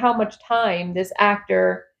wondering how much time this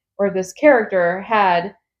actor or this character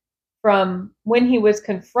had from when he was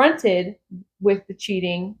confronted with the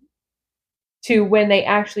cheating to when they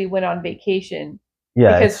actually went on vacation.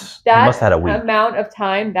 Yeah, because he must have had a week. Amount of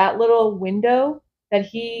time, that little window that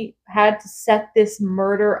he had to set this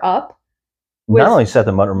murder up. Not only set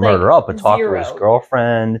the murder up, but talk to his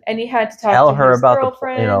girlfriend. And he had to tell to her his about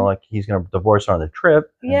girlfriend. like he's going to divorce her on the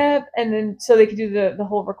trip. Yep, and then so they could do the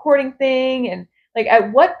whole recording thing. And like,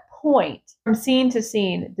 at what point from scene to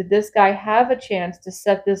scene did this guy have a chance to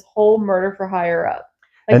set this whole murder for hire up?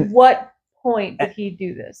 Like, what point did he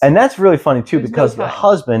do this? And that's really funny too, because the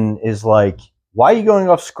husband is like, why are you going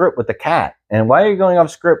off script with the cat? And why are you going off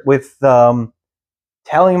script with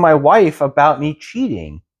telling my wife about me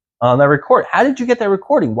cheating on that record? How did you get that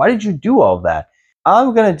recording? Why did you do all of that?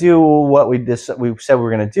 I'm going to do what we said we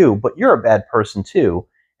were going to do, but you're a bad person too,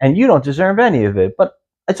 and you don't deserve any of it, but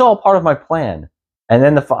it's all part of my plan. And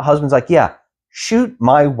then the husband's like, yeah, shoot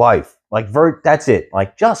my wife. Like, that's it.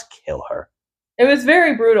 Like, just kill her. It was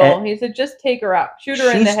very brutal. And he said, just take her out. Shoot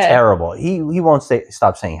her in the head. She's terrible. He won't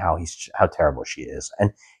stop saying how terrible she is.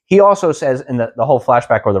 And he also says in the whole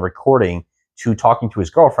flashback or the recording to talking to his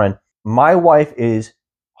girlfriend, my wife is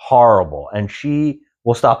horrible, and she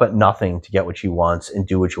will stop at nothing to get what she wants and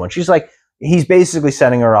do what she wants. She's like, he's basically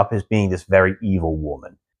setting her up as being this very evil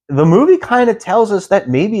woman. The movie kind of tells us that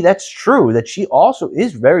maybe that's true, that she also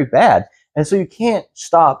is very bad. And so you can't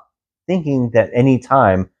stop thinking that any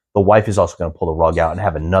time the wife is also going to pull the rug out and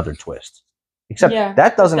have another twist. Except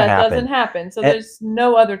that doesn't happen. So there's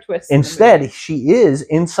no other twist. Instead, she is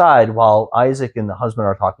inside while Isaac and the husband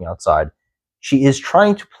are talking outside. She is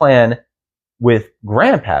trying to plan with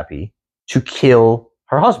Grandpappy to kill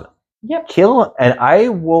her husband. Yep. Kill, and I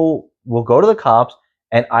will go to the cops,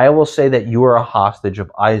 and I will say that you are a hostage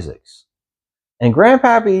of Isaac's. And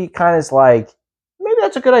Grandpappy kind of is like, maybe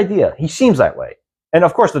that's a good idea. He seems that way. And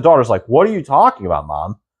of course, the daughter's like, what are you talking about,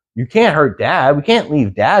 Mom? You can't hurt Dad. We can't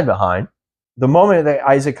leave Dad behind. The moment that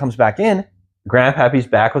Isaac comes back in, Grandpappy's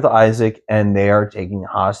back with Isaac, and they are taking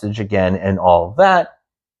hostage again and all of that.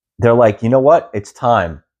 They're like, you know what? It's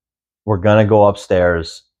time. We're going to go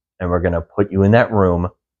upstairs, and we're going to put you in that room.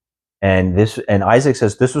 And Isaac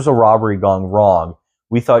says, this was a robbery gone wrong.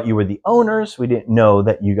 We thought you were the owners. We didn't know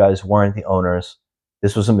that you guys weren't the owners.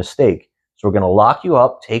 This was a mistake. So we're going to lock you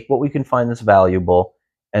up, take what we can find that's valuable,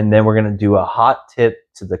 and then we're going to do a hot tip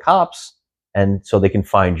to the cops, and so they can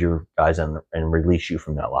find you guys and release you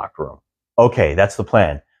from that locked room. Okay, that's the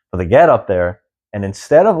plan. So they get up there, and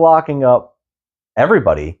instead of locking up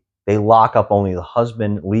everybody, they lock up only the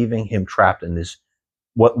husband, leaving him trapped in this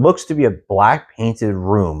what looks to be a black painted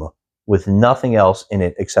room with nothing else in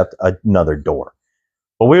it except another door.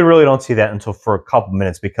 But we really don't see that until for a couple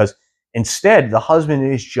minutes, because instead the husband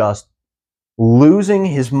is just losing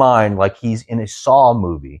his mind like he's in a Saw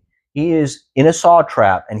movie. He is in a Saw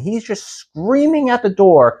trap, and he's just screaming at the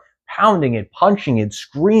door, pounding it, punching it,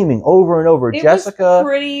 screaming over and over. It Jessica, was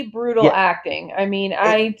pretty brutal acting. I mean,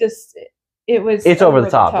 it's over the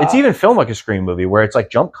top. It's even filmed like a Scream movie, where it's like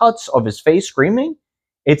jump cuts of his face screaming.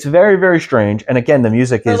 It's very, very strange. And again, the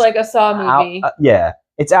music is like a Saw movie. Yeah,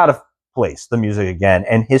 it's out of place. The music again,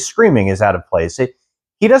 and his screaming is out of place.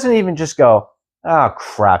 He doesn't even just go, "Oh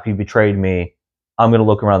crap, he betrayed me. I'm going to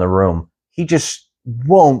look around the room." He just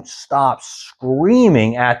won't stop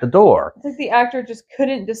screaming at the door. I think the actor just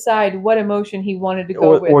couldn't decide what emotion he wanted to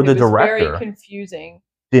go with. Or the it was director very confusing.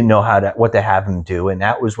 Didn't know what to have him do, and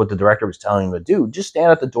that was what the director was telling him to do. Just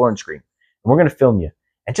stand at the door and scream, and we're going to film you,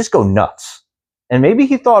 and just go nuts. And maybe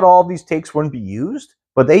he thought all of these takes wouldn't be used,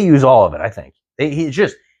 but they use all of it, I think. He's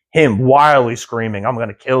just him wildly screaming, "I'm going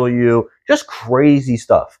to kill you," just crazy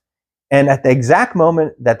stuff. And at the exact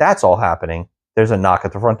moment that that's all happening, there's a knock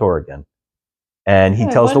at the front door again. And he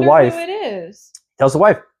tells the wife, who it is. tells the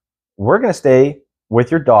wife, "We're going to stay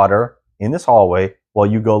with your daughter in this hallway while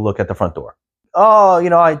you go look at the front door." "Oh,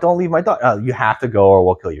 I don't leave my daughter." "You have to go or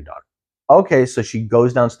we'll kill your daughter." Okay, so she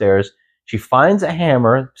goes downstairs. She finds a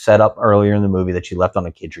hammer set up earlier in the movie that she left on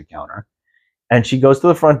a kitchen counter. And she goes to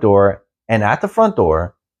the front door, and at the front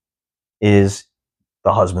door is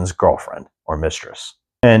the husband's girlfriend or mistress.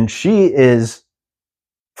 And she is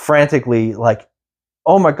frantically like,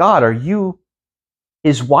 "Oh my God, are you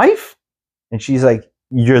his wife?" And she's like,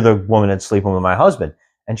 "You're the woman that's sleeping with my husband."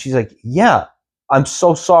 And she's like, "Yeah, I'm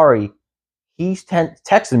so sorry. He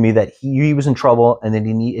texted me that he was in trouble and that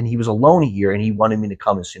he was alone here and he wanted me to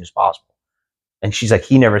come as soon as possible." And she's like,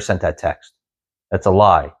 "He never sent that text. That's a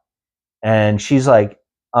lie." And she's like,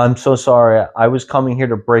 "I'm so sorry. I was coming here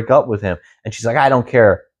to break up with him." And she's like, "I don't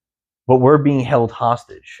care, but we're being held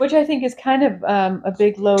hostage." Which I think is kind of a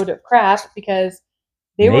big load of crap, because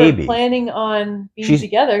they were planning on being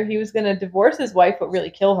together. He was going to divorce his wife, but really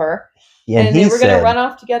kill her. Yeah, and they were going to run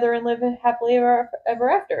off together and live happily ever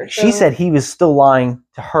after. So. She said he was still lying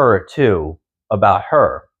to her, too, about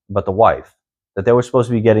the wife, that they were supposed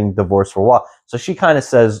to be getting divorced for a while. So she kind of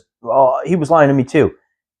says, "Oh, he was lying to me, too."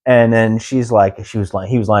 And then she's like, he was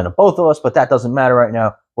lying to both of us, but that doesn't matter right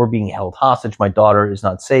now. We're being held hostage. My daughter is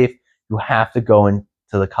not safe. You have to go into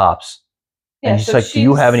the cops. Yeah, and she's like, "Do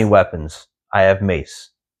you have any weapons?" "I have mace."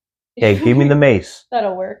 "Okay, give me the mace."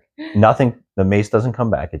 That'll work. Nothing. The mace doesn't come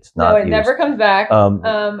back. It's not. No, it never comes back.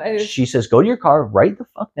 She says, "Go to your car right the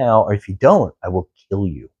fuck now, or if you don't, I will kill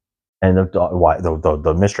you." And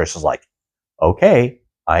the mistress is like, "Okay,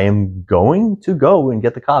 I am going to go and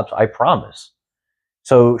get the cops. I promise."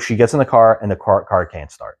 So she gets in the car, and the car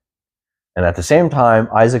can't start. And at the same time,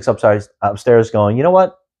 Isaac's upstairs going, "You know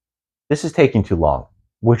what? This is taking too long,"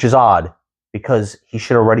 which is odd, because he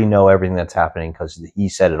should already know everything that's happening, because he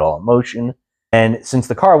set it all in motion. And since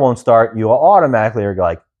the car won't start, you automatically are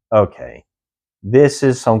like, okay, this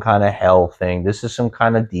is some kind of hell thing. This is some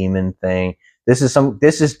kind of demon thing. This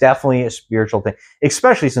is definitely a spiritual thing,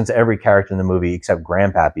 especially since every character in the movie except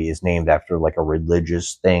Grandpappy is named after like a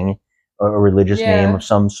religious thing, a religious name of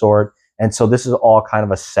some sort. And so this is all kind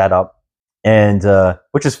of a setup, and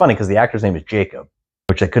which is funny because the actor's name is Jacob,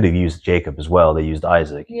 which they could have used Jacob as well. They used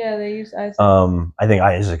Isaac. Yeah, they used Isaac. I think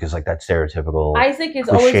Isaac is like that stereotypical. Isaac is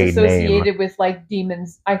always associated name. With like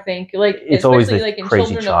demons. I think like it's especially always the like in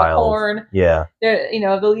crazy Children child. of the Corn. Yeah.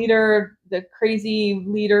 The leader, the crazy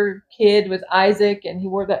leader kid was Isaac, and he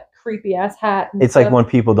wore that creepy ass hat. It's stuff. Like when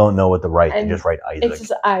people don't know what to write, they just write Isaac. It's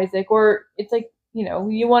just Isaac, or it's like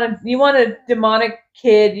you want a demonic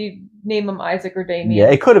kid, you name him Isaac or Damien.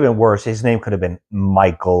 Yeah, it could have been worse. His name could have been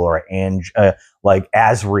Michael or like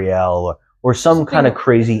Azrael or some kind of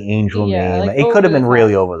crazy angel name. Like it could have been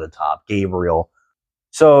really over the top. Gabriel.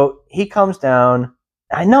 So he comes down.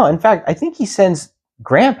 I know. In fact, I think he sends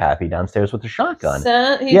Grandpappy downstairs with the shotgun.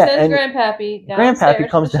 He sends Grandpappy downstairs. Grandpappy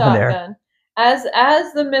comes down there. As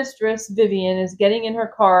the mistress Vivian is getting in her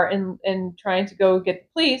car and trying to go get the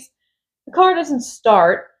police, the car doesn't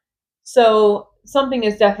start. So something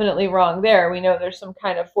is definitely wrong there. We know there's some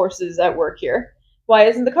kind of forces at work here. Why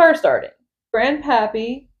isn't the car starting?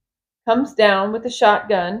 Grandpappy comes down with a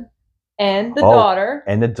shotgun and the daughter.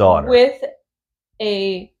 And the daughter. With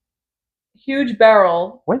a huge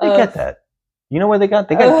barrel. Where'd they get that? You know where they got?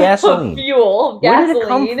 They got gasoline. Fuel. Where Gasoline. did it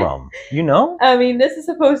come from? You know? I mean, this is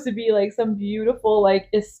supposed to be like some beautiful like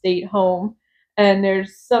estate home, and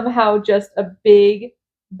there's somehow just a big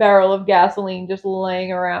barrel of gasoline just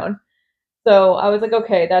laying around. So I was like,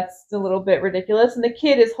 okay, that's a little bit ridiculous. And the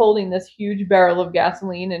kid is holding this huge barrel of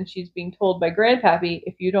gasoline, and she's being told by Grandpappy,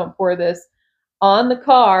 if you don't pour this on the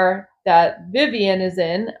car that Vivian is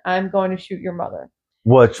in, I'm going to shoot your mother.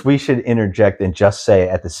 Which we should interject and just say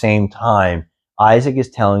at the same time, Isaac is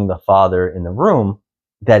telling the father in the room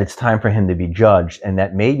that it's time for him to be judged and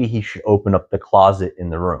that maybe he should open up the closet in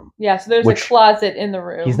the room. Yeah, so there's a closet in the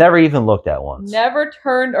room. He's never even looked at once. Never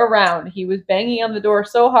turned around. He was banging on the door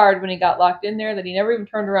so hard when he got locked in there that he never even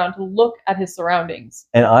turned around to look at his surroundings.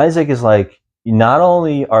 And Isaac is like, not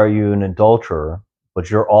only are you an adulterer, but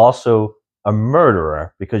you're also a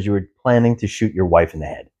murderer because you were planning to shoot your wife in the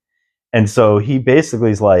head. And so he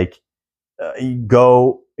basically is like,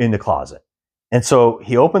 go in the closet. And so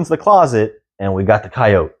he opens the closet, and we got the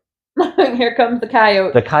coyote. Here comes the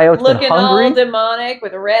coyote. The coyote's looking been hungry. all demonic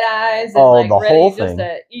with red eyes and like the ready whole just thing.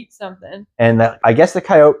 to eat something. And I guess the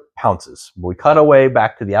coyote pounces. We cut away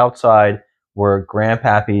back to the outside where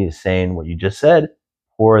Grandpappy is saying what you just said.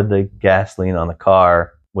 Pour the gasoline on the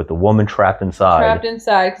car with the woman trapped inside. Trapped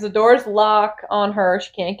inside because the doors lock on her.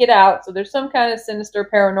 She can't get out. So there's some kind of sinister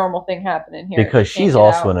paranormal thing happening here. Because she's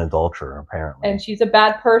also an adulterer, apparently. And she's a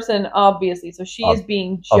bad person, obviously. So she is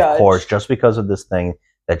being judged. Of course, just because of this thing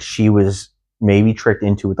that she was maybe tricked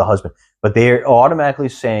into with the husband. But they're automatically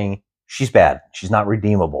saying she's bad. She's not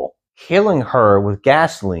redeemable. Killing her with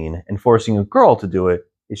gasoline and forcing a girl to do it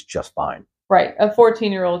is just fine. Right, a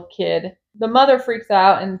 14-year-old kid. The mother freaks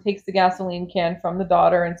out and takes the gasoline can from the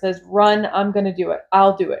daughter and says, run, I'm going to do it.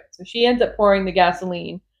 I'll do it. So she ends up pouring the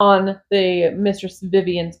gasoline on the Mistress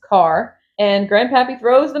Vivian's car, and Grandpappy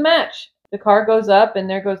throws the match. The car goes up, and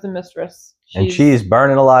there goes the mistress. She's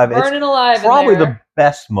burning alive. Burning alive. Probably the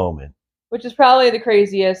best moment. Which is probably the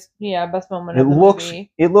craziest, best moment of the movie.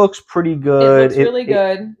 It looks pretty good. It looks really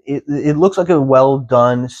good. It looks like a well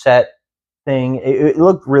done set thing. It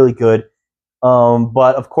looked really good.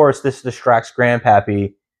 But of course, this distracts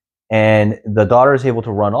Grandpappy, and the daughter is able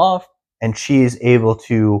to run off, and she is able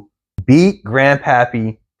to beat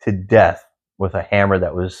Grandpappy to death with a hammer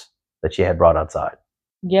that she had brought outside.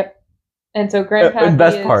 Yep. And so Grandpappy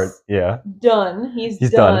best part, yeah, done. He's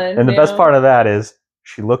done. And the best part of that is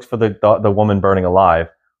she looks for the woman burning alive,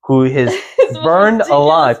 who is burned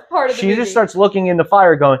alive. She just starts looking in the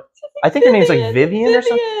fire, going, "I think her name's like Vivian or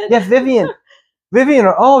something." Yeah, Vivian. Vivian,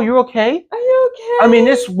 oh, you okay? Are you okay? I mean,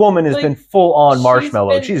 this woman has been full on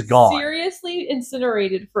marshmallow. She's gone. Seriously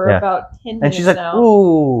incinerated for about 10 minutes. And she's like, now.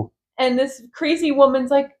 ooh. And this crazy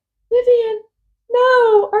woman's like, Vivian,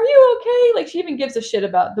 no, are you okay? Like, she even gives a shit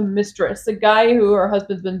about the mistress, the guy who her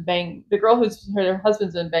husband's been banging, the girl her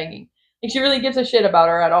husband's been banging. Like, she really gives a shit about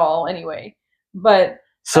her at all anyway. But,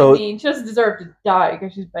 I mean, she doesn't deserve to die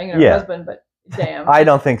because she's banging her husband, but damn. I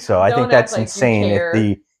don't think so. I think that's like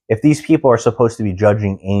insane. If these people are supposed to be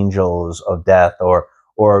judging angels of death or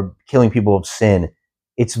killing people of sin,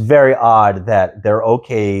 it's very odd that they're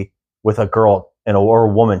okay with a girl or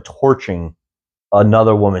a woman torching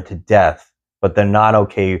another woman to death, but they're not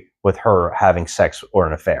okay with her having sex or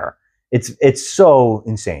an affair. It's so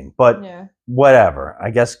insane. But whatever. I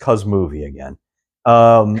guess cuz movie again.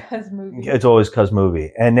 Cuz movie. It's always cuz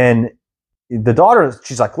movie. And then the daughter,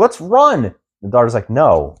 she's like, let's run. The daughter's like,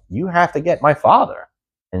 no, you have to get my father.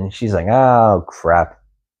 And she's like, oh, crap.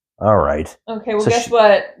 All right. Okay, well, guess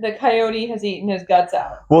what? The coyote has eaten his guts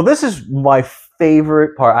out. Well, this is my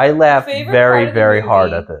favorite part. I laughed very, very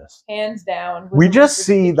hard at this. Hands down. We just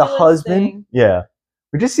see the husband. Yeah.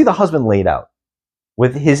 We just see the husband laid out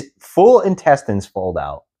with his full intestines fold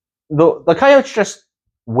out. The coyote's just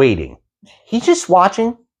waiting. He's just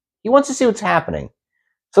watching. He wants to see what's happening.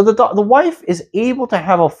 So the wife is able to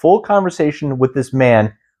have a full conversation with this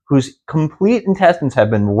man whose complete intestines have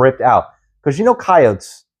been ripped out. Because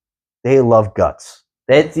coyotes, they love guts.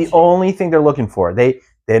 That's the only thing they're looking for. They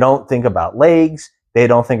don't think about legs. They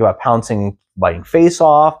don't think about pouncing, biting face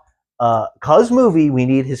off. Cuz movie, we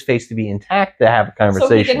need his face to be intact to have a conversation.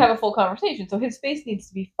 So he can have a full conversation. So his face needs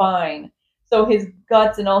to be fine. So his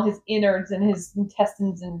guts and all his innards and his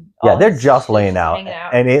intestines and all they're just laying out.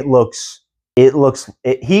 And he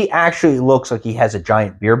actually looks like he has a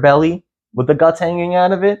giant beer belly with the guts hanging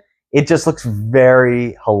out of it. It just looks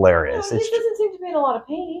very hilarious. He doesn't seem to be in a lot of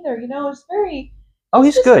pain either. It's very. Oh,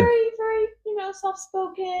 he's good. Very, very,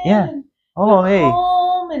 soft-spoken. Yeah. And, hey,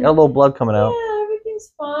 calm and got a little blood coming out. Yeah,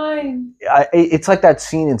 everything's fine. It's like that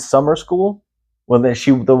scene in Summer School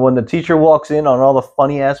when the teacher walks in on all the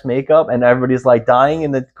funny ass makeup and everybody's like dying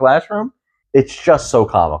in the classroom. It's just so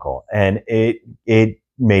comical, and it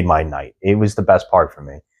made my night. It was the best part for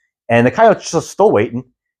me. And the coyote's just still waiting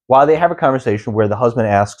while they have a conversation where the husband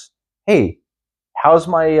asks, "Hey, how's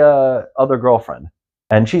my other girlfriend?"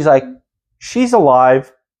 And she's like, "She's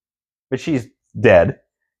alive, but she's dead."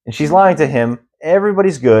 And she's lying to him.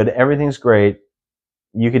 Everybody's good. Everything's great.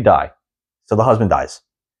 You could die. So the husband dies.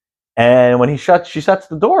 And when she shuts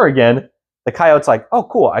the door again, the coyote's like, "Oh,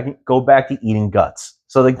 cool. I can go back to eating guts."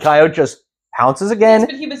 So the coyote just pounces again. Yes,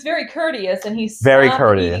 but he was very courteous, and he's very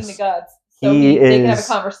courteous. Eating the guts, so they can have a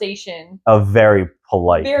conversation. A very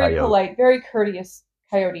polite, very courteous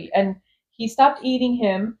coyote, and he stopped eating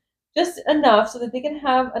him just enough so that they can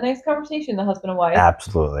have a nice conversation, the husband and wife.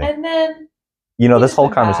 Absolutely. And then, this whole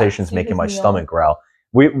conversation is making my stomach growl.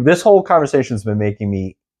 This whole conversation has been making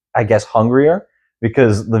me, I guess, hungrier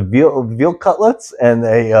because the veal cutlets and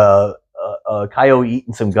a coyote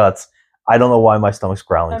eating some guts. I don't know why my stomach's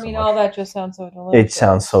growling. I mean, so much. all that just sounds so delicious. It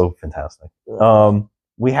sounds so fantastic.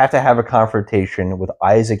 We have to have a confrontation with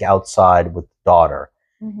Isaac outside with the daughter.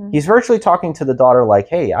 Mm-hmm. He's virtually talking to the daughter like,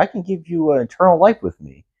 "Hey, I can give you an eternal life with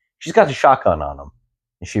me." She's got the shotgun on him,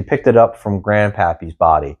 and she picked it up from Grandpappy's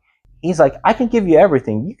body. He's like, "I can give you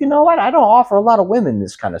everything. You know what? I don't offer a lot of women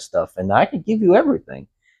this kind of stuff, and I can give you everything."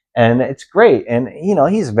 And it's great. And,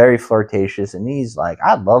 he's very flirtatious, and he's like,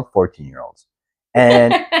 "I love 14-year-olds.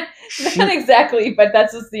 And not exactly, but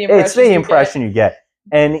that's just the impression. It's the impression you get.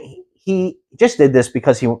 And he just did this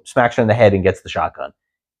because he smacks her in the head and gets the shotgun.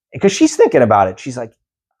 Because she's thinking about it. She's like,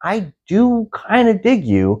 "I do kind of dig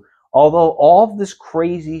you, although all of this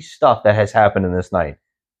crazy stuff that has happened in this night,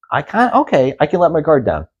 I can let my guard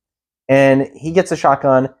down." And he gets a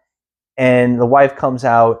shotgun, and the wife comes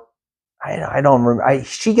out. I don't remember.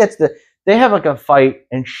 They have like a fight,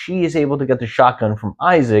 and she is able to get the shotgun from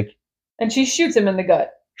Isaac. And she shoots him in the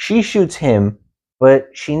gut. She shoots him, but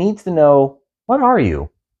she needs to know, what are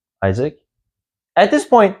you, Isaac? At this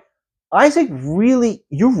point, Isaac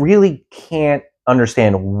you really can't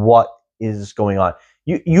understand what is going on.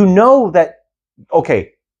 You know that,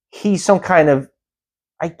 okay, he's some kind of,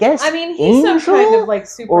 I guess, he's some kind of like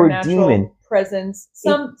supernatural or demon presence,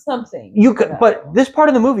 something. But this part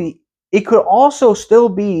of the movie, it could also still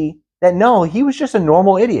be that no, he was just a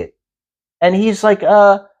normal idiot, and he's like,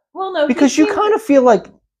 well, no, because you kind of feel like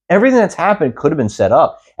everything that's happened could have been set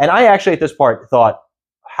up. And I actually, at this part, thought,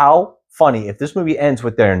 how funny if this movie ends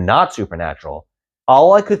with they're not supernatural.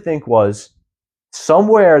 All I could think was,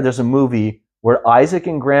 somewhere there's a movie where Isaac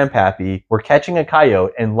and Grandpappy were catching a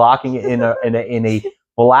coyote and locking it in a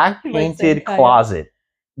black painted closet.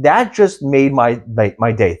 That just made my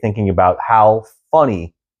day, thinking about how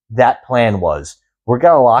funny that plan was. We're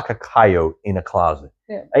gonna lock a coyote in a closet.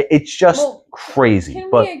 Yeah. It's just crazy. Can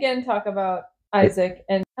we again talk about Isaac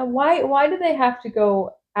and why do they have to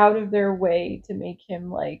go out of their way to make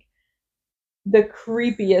him like the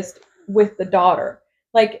creepiest with the daughter?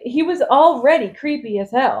 Like, he was already creepy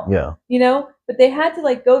as hell. Yeah. But they had to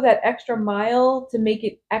like go that extra mile to make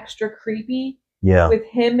it extra creepy. Yeah. With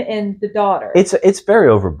him and the daughter. It's very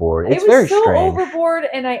overboard. It's very strange. It was so overboard,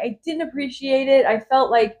 and I didn't appreciate it. I felt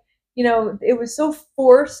like, it was so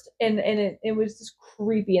forced, and it was just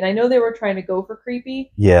creepy. And I know they were trying to go for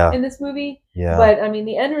creepy in this movie. Yeah. But,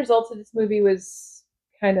 the end result of this movie was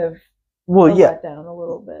kind of let down a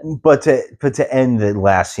little bit. But to end the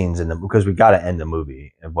last scenes because we got to end the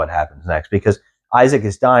movie and what happens next, because Isaac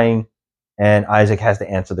is dying, and Isaac has to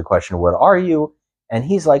answer the question, "What are you?" And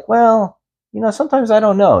he's like, "Well, sometimes I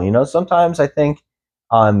don't know. Sometimes I think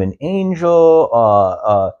I'm an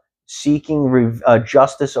angel seeking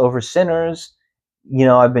justice over sinners.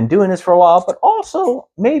 I've been doing this for a while, but also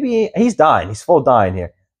maybe," he's dying. He's full dying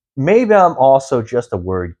here. "Maybe I'm also just a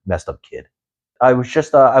word messed up kid. I was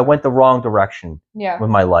just, I went the wrong direction with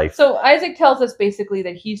my life." So Isaac tells us basically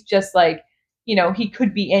that he's just like, he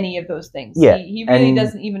could be any of those things. Yeah. He really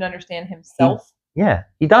doesn't even understand himself.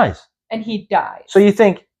 He dies. And he dies. So you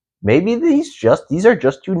think, maybe these are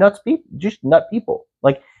just two nut people.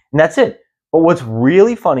 Like, and that's it. But what's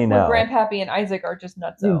really funny now, Grandpappy and Isaac are just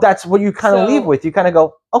nuts. That's what you kind of leave with. You kind of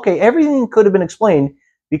go, okay, everything could have been explained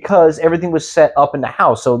because everything was set up in the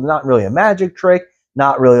house. So not really a magic trick,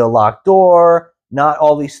 not really a locked door, not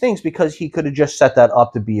all these things, because he could have just set that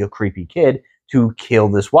up to be a creepy kid to kill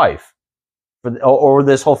this wife or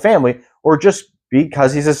this whole family, or just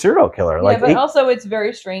because he's a serial killer. Yeah, but also it's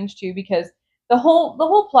very strange too, because the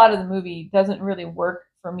whole plot of the movie doesn't really work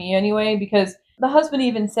for me anyway, because the husband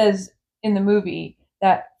even says in the movie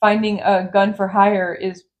that finding a gun for hire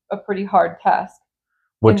is a pretty hard task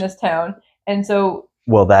in this town. And so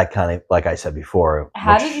Well, that kind of, like I said before.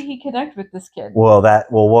 How did he connect with this kid? Well,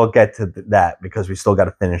 we'll get to that because we still got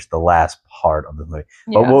to finish the last part of the movie.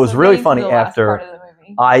 Yeah, but what was so really getting to funny the last part after of the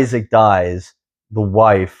movie. Isaac dies, the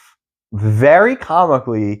wife very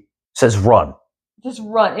comically says, "Run." Just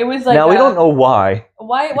run. It was like Now we don't know why.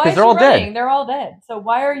 Why Because is they're she all running? dead. They're all dead. So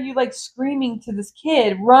why are you like screaming to this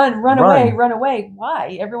kid, run away, run away?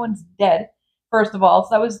 Why? Everyone's dead, first of all. So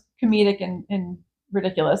that was comedic and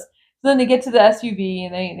ridiculous. So then they get to the SUV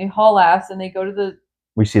and they haul ass and they go to the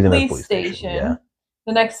We see them at the police police station. Yeah.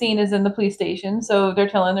 The next scene is in the police station. So they're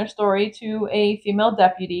telling their story to a female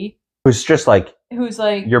deputy Who's just like, who's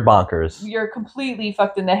like, you're bonkers. You're completely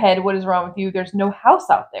fucked in the head. What is wrong with you? There's no house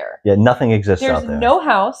out there. Yeah, nothing exists There's out there. no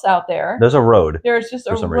house out there. There's a road. There's just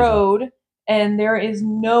a road, and there is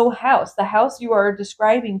no house. The house you are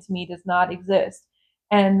describing to me does not exist.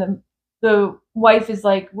 And the wife is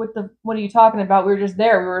like, what are you talking about? We were just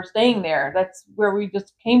there. We were staying there. That's where we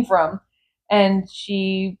just came from. And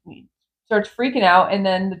she starts freaking out, and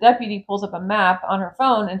then the deputy pulls up a map on her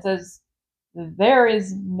phone and says, there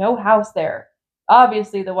is no house there.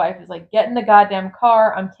 Obviously, the wife is like, get in the goddamn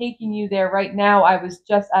car. I'm taking you there right now. I was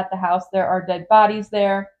just at the house. There are dead bodies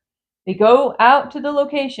there. They go out to the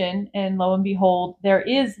location, and lo and behold, there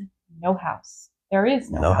is no house. There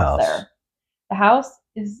is no house there. The house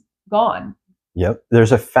is gone. Yep.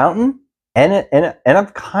 There's a fountain and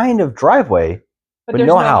a kind of driveway, but there's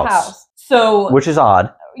no house. So, which is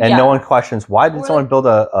odd. And yeah. no one questions, why did someone build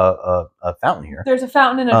a fountain here? There's a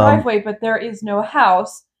fountain in a driveway, but there is no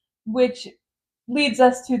house, which leads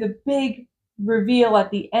us to the big reveal at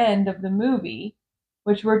the end of the movie,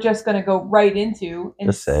 which we're just going to go right into and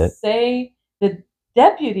just say the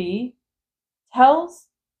deputy tells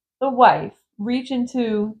the wife, reach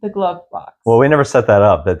into the glove box. Well, we never set that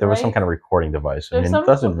up, that there was some kind of recording device. There's some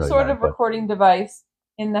sort of recording device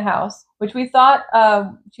in the house, which we thought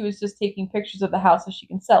she was just taking pictures of the house so she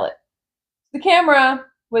can sell it. The camera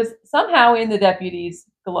was somehow in the deputy's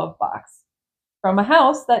glove box from a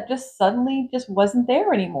house that just suddenly just wasn't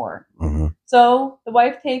there anymore. Mm-hmm. So the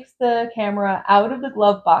wife takes the camera out of the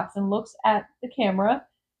glove box and looks at the camera,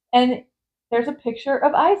 and there's a picture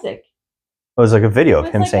of Isaac. It was like a video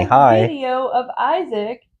of him saying hi. Video of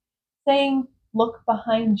Isaac saying, "Look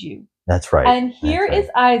behind you." That's right. And here is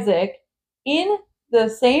Isaac in the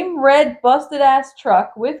same red busted ass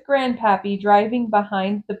truck with Grandpappy driving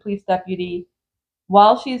behind the police deputy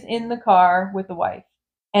while she's in the car with the wife.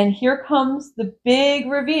 And here comes the big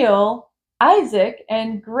reveal. Isaac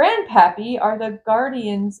and Grandpappy are the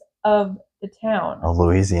guardians of the town. Of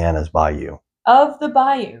Louisiana's Bayou. Of the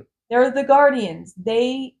Bayou. They're the guardians.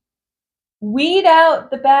 They weed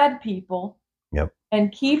out the bad people. Yep.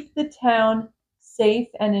 And keep the town safe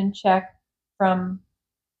and in check from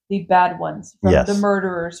the bad ones, from the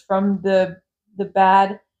murderers, from the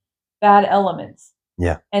bad elements.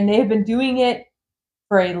 Yeah. And they have been doing it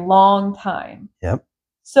for a long time. Yep.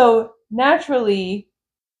 So naturally,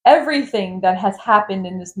 everything that has happened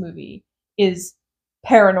in this movie is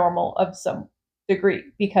paranormal of some degree,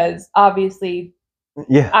 because obviously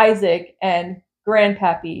Isaac and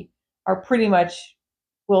Grandpappy are pretty much,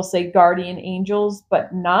 we'll say, guardian angels,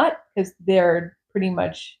 but not, because they're pretty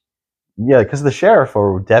much... Yeah, because the sheriff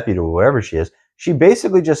or deputy or whoever she is, she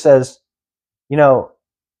basically just says, you know,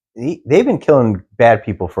 they've been killing bad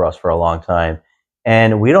people for us for a long time,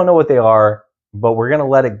 and we don't know what they are, but we're going to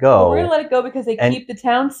let it go. We're going to let it go because they keep the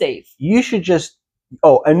town safe. You should just...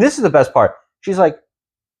 Oh, and this is the best part. She's like,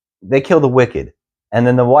 they kill the wicked. And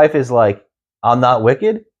then the wife is like, I'm not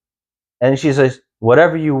wicked? And she says,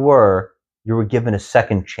 whatever you were given a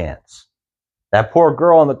second chance. That poor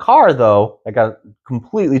girl in the car, though, that got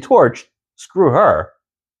completely torched, screw her.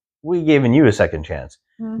 We giving you a second chance.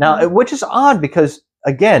 Mm-hmm. Now, which is odd because,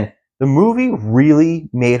 again, the movie really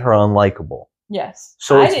made her unlikable. Yes.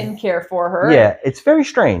 So I didn't care for her. Yeah, it's very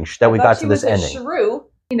strange that we got to this ending. She was a shrew.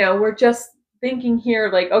 You know, we're just thinking here,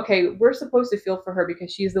 like, okay, we're supposed to feel for her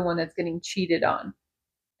because she's the one that's getting cheated on.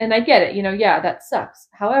 And I get it. You know, yeah, that sucks.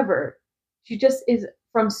 However, she just is,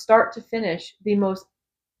 from start to finish, the most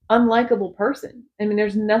unlikable person. I mean,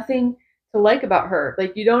 there's nothing to like about her.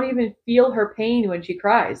 Like, you don't even feel her pain when she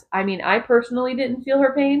cries. I mean, I personally didn't feel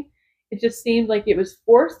her pain. It just seemed like it was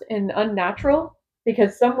forced and unnatural,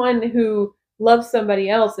 because someone who loves somebody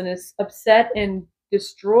else and is upset and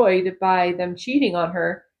destroyed by them cheating on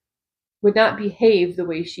her would not behave the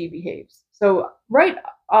way she behaves. So right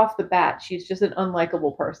off the bat, she's just an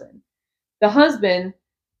unlikable person. The husband,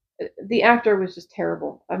 the actor, was just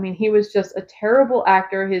terrible. I mean, he was just a terrible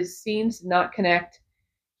actor. His scenes did not connect.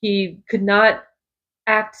 He could not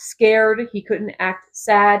act scared. He couldn't act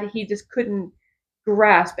sad. He just couldn't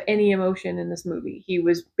grasp any emotion in this movie. He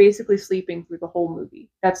was basically sleeping through the whole movie.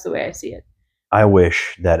 That's the way I see it. I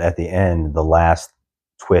wish that at the end, the last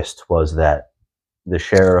twist was that the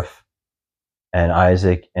sheriff and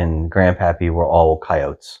Isaac and Grandpappy were all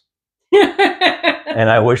coyotes. And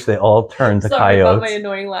I wish they all turned to Sorry coyotes. about my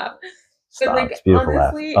annoying laugh. Stop, But like, it's a beautiful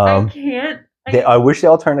honestly, laugh. I can't. I wish they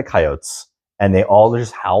all turned to coyotes, and they all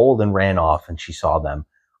just howled and ran off, and she saw them.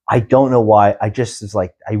 I don't know why. I just was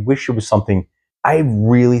like, I wish it was something. I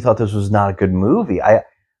really thought this was not a good movie.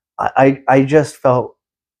 I just felt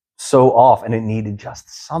so off, and it needed just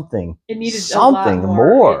something. It needed something a lot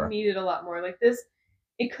more. more. It needed a lot more. Like this,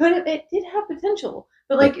 it did have potential,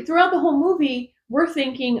 but like throughout the whole movie, we're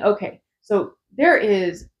thinking, okay, so there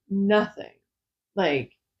is nothing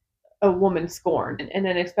like a woman scorned, and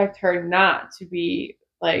then expect her not to be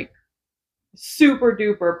like super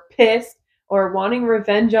duper pissed or wanting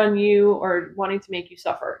revenge on you or wanting to make you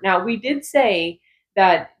suffer. Now, we did say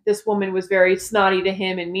that this woman was very snotty to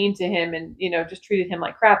him and mean to him and, just treated him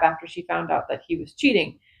like crap after she found out that he was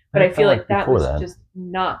cheating. But I feel like that was just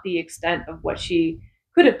not the extent of what she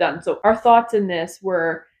could have done. So our thoughts in this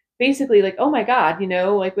were basically like, oh my God,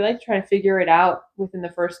 like we like to try to figure it out within the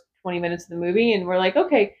first 20 minutes of the movie. And we're like,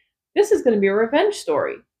 okay, this is going to be a revenge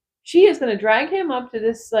story. She is going to drag him up to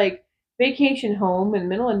this like vacation home in the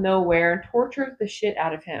middle of nowhere and torture the shit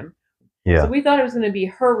out of him. Yeah. So we thought it was going to be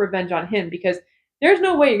her revenge on him because there's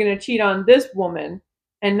no way you're going to cheat on this woman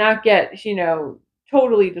and not get,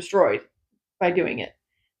 totally destroyed by doing it.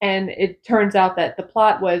 And it turns out that the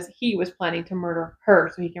plot was he was planning to murder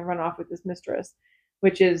her so he can run off with his mistress,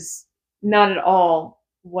 which is not at all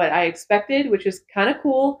what I expected, which is kind of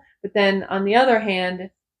cool. But then on the other hand,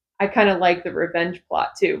 I kind of like the revenge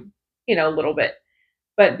plot too, a little bit.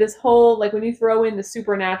 But this whole, like when you throw in the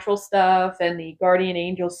supernatural stuff and the guardian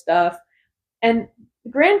angel stuff, and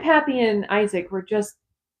Grandpappy and Isaac were just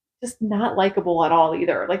not likable at all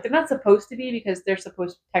either. Like they're not supposed to be because they're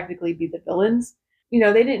supposed to technically be the villains.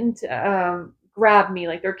 They didn't grab me.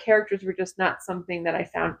 Like their characters were just not something that I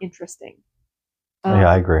found interesting. Yeah,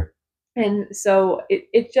 I agree. And so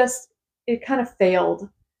it kind of failed.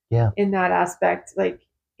 Yeah. In that aspect, like.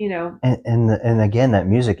 And again, that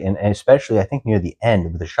music, and especially I think near the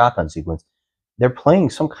end with the shotgun sequence, they're playing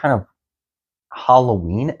some kind of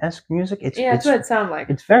Halloween-esque music. That's what it sounds like.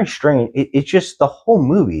 It's very strange. It's just the whole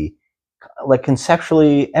movie, like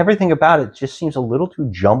conceptually, everything about it just seems a little too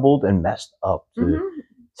jumbled and messed up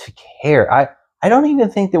to care. I don't even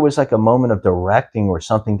think there was like a moment of directing or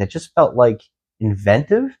something that just felt like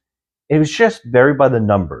inventive. It was just very by the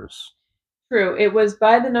numbers. True. It was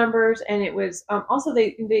by the numbers, and it was also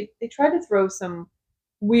they tried to throw some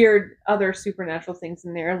weird other supernatural things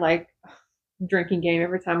in there, like drinking game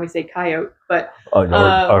every time we say coyote. But or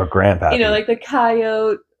Grandpappy. Like the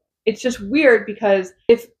coyote. It's just weird because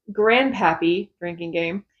if Grandpappy drinking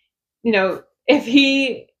game, if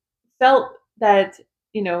he felt that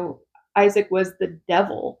Isaac was the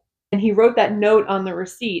devil, and he wrote that note on the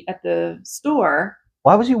receipt at the store,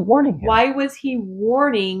 why was he warning him? Why was he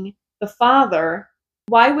warning the father?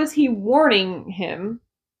 Why was he warning him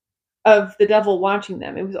of the devil watching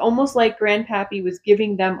them? It was almost like Grandpappy was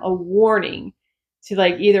giving them a warning to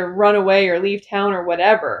like either run away or leave town or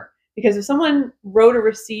whatever. Because if someone wrote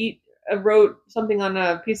wrote something on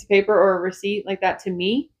a piece of paper or a receipt like that to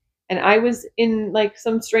me, and I was in like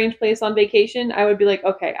some strange place on vacation, I would be like,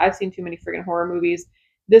 okay, I've seen too many freaking horror movies.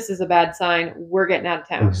 This is a bad sign. We're getting out of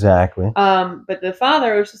town. Exactly. But the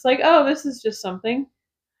father was just like, oh, this is just something.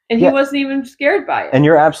 And he wasn't even scared by it. And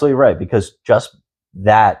you're absolutely right, because just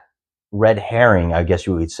that red herring, I guess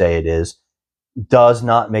you would say it is, does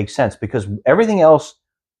not make sense. Because everything else,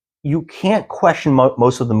 you can't question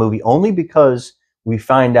most of the movie only because we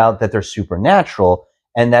find out that they're supernatural.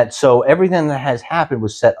 And that so everything that has happened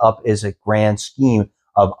was set up as a grand scheme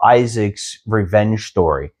of Isaac's revenge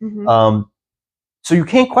story. So you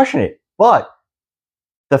can't question it. But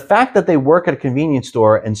the fact that they work at a convenience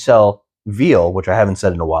store and sell veal, which I haven't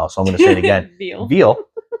said in a while, so I'm going to say it again. Veal.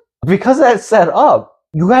 Because that's set up,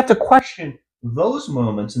 you have to question those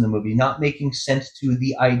moments in the movie not making sense to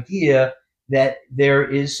the idea that there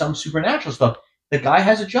is some supernatural stuff. The guy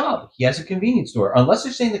has a job. He has a convenience store. Unless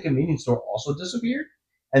they're saying the convenience store also disappeared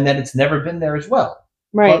and that it's never been there as well.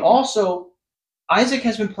 Right. But also, Isaac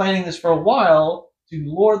has been planning this for a while to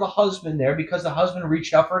lure the husband there because the husband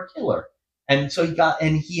reached out for a killer. And so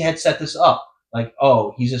he had set this up. Like,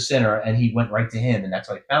 oh, he's a sinner, and he went right to him, and that's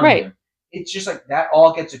how he found him. It's just like that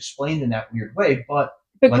all gets explained in that weird way. But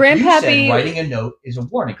like Grandpappy, you said, writing a note is a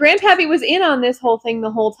warning. Grandpappy was in on this whole thing the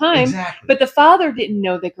whole time. Exactly. But the father didn't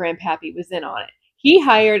know that Grandpappy was in on it. he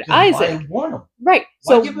hired Isaac. Why warn him? Right.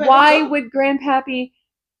 Why So give him a why heads up? would Grandpappy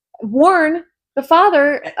warn the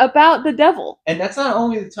father about the devil? And that's not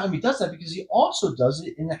only the time he does that, because he also does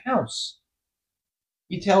it in the house.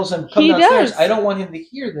 He tells him, come downstairs. I don't want him to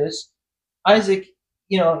hear this. Isaac,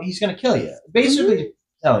 he's going to kill you. Basically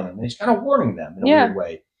telling him. And he's kind of warning them in a weird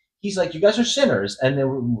way. He's like, you guys are sinners.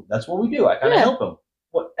 And that's what we do. I kind of help him.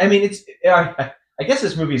 Well, I mean, I guess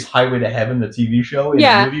this movie is Highway to Heaven, the TV show, in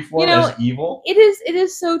movie form as evil. It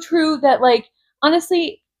is so true that, like,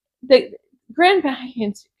 honestly, the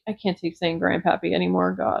Grandpappy, I can't keep saying Grandpappy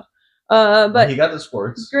anymore, God. But he got the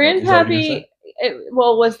squirts. Grandpappy,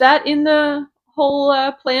 was that in the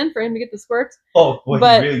whole plan for him to get the squirts? Oh,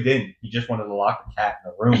 well, he really didn't. He just wanted to lock the cat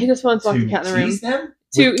in the room. He just wanted to lock the cat in the room. Tease them?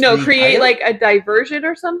 To create like a diversion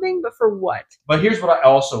or something, but for what? But here's what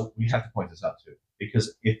we have to point this out too.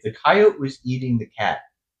 Because if the coyote was eating the cat,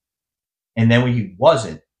 and then when he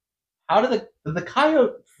wasn't, how did the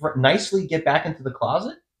coyote nicely get back into the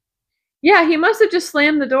closet? Yeah, he must have just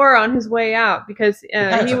slammed the door on his way out because he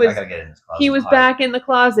was back in the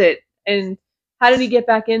closet. And how did he get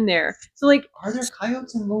back in there? So, like, are there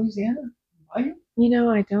coyotes in Louisiana? Bayou?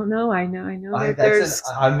 I don't know. I know that there's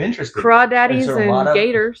I'm interested. Crawdaddies and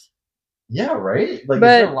gators. Yeah, right. Like, is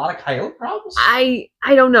there a lot of coyote problems? I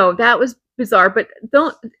don't know. That was bizarre. But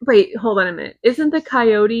hold on a minute. Isn't the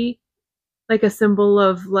coyote like a symbol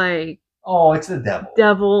of like? Oh, it's the devil.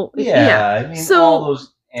 Devil. Yeah. I mean, all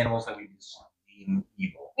those animals that we deem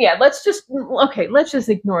evil. Yeah. Let's just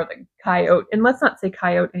ignore the coyote and let's not say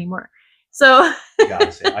coyote anymore. So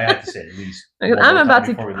I have to say at least. I'm about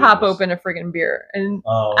to pop open a friggin' beer, and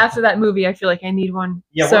after that movie, I feel like I need one.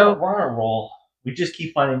 Yeah, so we're on a roll. We just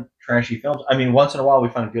keep finding trashy films. I mean, once in a while we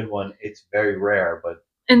find a good one. It's very rare, but.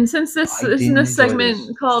 And since this is in this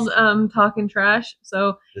segment called "Talking Trash,"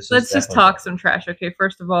 so let's just talk some trash. Okay,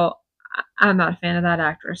 first of all, I'm not a fan of that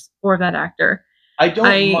actress or that actor. I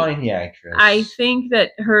don't mind the actress. I think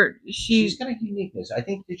that she's got a uniqueness. I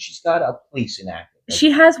think that she's got a place in acting. Like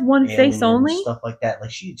she has one face only. Stuff like that.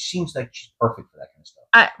 Like she seems like she's perfect for that kind of stuff.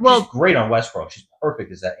 She's great on Westworld. She's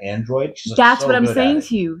perfect as that android. She's that's what I'm saying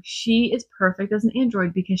to you. She is perfect as an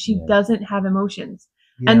android because she doesn't have emotions.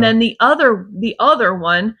 Yeah. And then the other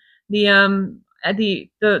one, the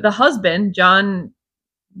husband, John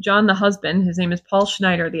the husband, his name is Paul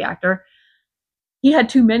Schneider, the actor. He had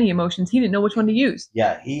too many emotions. He didn't know which one to use.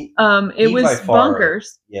 Yeah, it was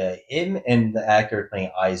bonkers. Yeah, him and the actor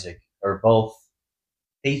playing Isaac are both.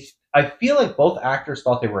 I feel like both actors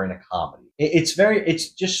thought they were in a comedy. It's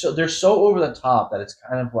just so they're so over the top that it's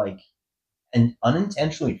kind of like and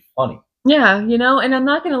unintentionally funny. Yeah, and I'm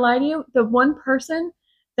not gonna lie to you, the one person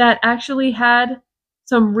that actually had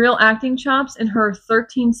some real acting chops in her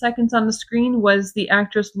 13 seconds on the screen was the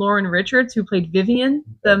actress Lauren Richards, who played Vivian,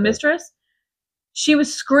 the mistress. She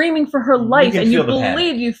was screaming for her life, and you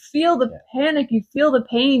feel the panic, you feel the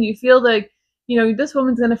pain, you feel the, this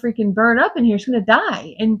woman's gonna freaking burn up in here, she's gonna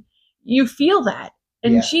die, and you feel that.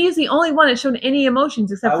 And she's the only one that showed any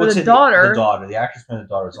emotions except for the daughter. The actress playing the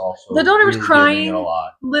daughter is also. The daughter was really crying a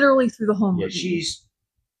lot. Literally through the whole movie. Yeah,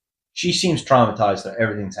 she seems traumatized that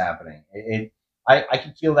everything's happening. I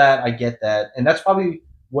can feel that. I get that, and that's probably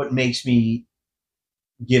what makes me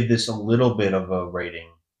give this a little bit of a rating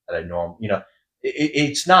that I normally.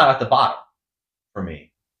 It's not at the bottom for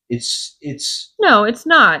me. It's no, it's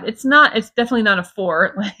not. It's not. It's definitely not a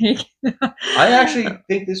 4. Like I actually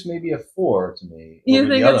think this may be a 4 to me. You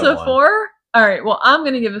think it's a 4? All right. Well, I'm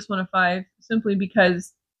gonna give this one a 5 simply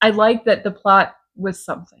because I like that the plot was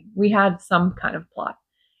something. We had some kind of plot.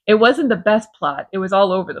 It wasn't the best plot. It was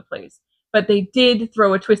all over the place, but they did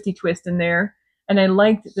throw a twisty twist in there, and I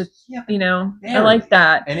liked the. I like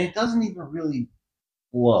that. And it doesn't even really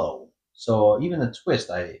flow. So even the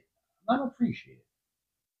twist, I don't appreciate it.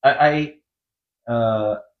 I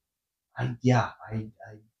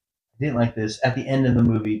didn't like this. At the end of the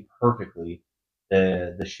movie, perfectly,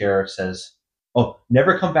 the sheriff says, "Oh,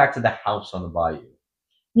 never come back to the house on the bayou."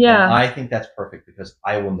 Yeah, and I think that's perfect because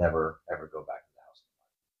I will never ever go back to the house.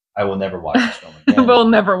 I will never watch this film again. We'll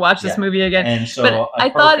never watch this movie again. And so, but I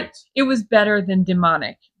thought it was better than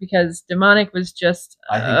Demonic because Demonic was just.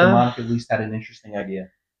 I think Demonic at least had an interesting idea.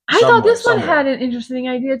 I thought this one had an interesting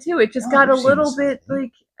idea too. It just got a little bit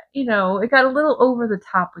like, it got a little over the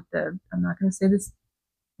top with I'm not going to say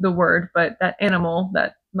the word, but that animal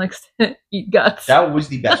that likes to eat guts. That was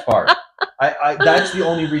the best part. That's the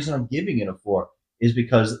only reason I'm giving it a 4 is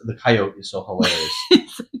because the coyote is so hilarious.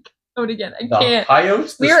 Again, I can't.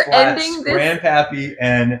 Coyotes, we are ending this. Grandpappy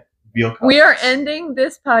and veal cutlets. We are ending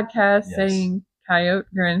this podcast saying coyote,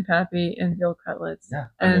 grandpappy, and veal cutlets. Yeah,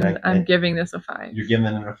 I'm giving this a 5. You're giving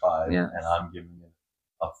it a 5, yes. and I'm giving it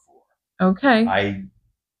Okay. I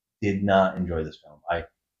did not enjoy this film. I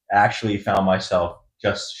actually found myself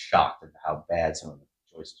just shocked at how bad some of the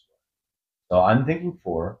choices were. So I'm thinking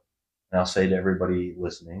 4, and I'll say to everybody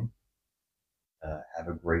listening, have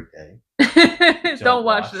a great day. Don't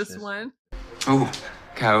watch this one. Oh,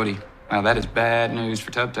 Coyote. Wow, that is bad news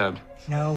for Tub Tub. No.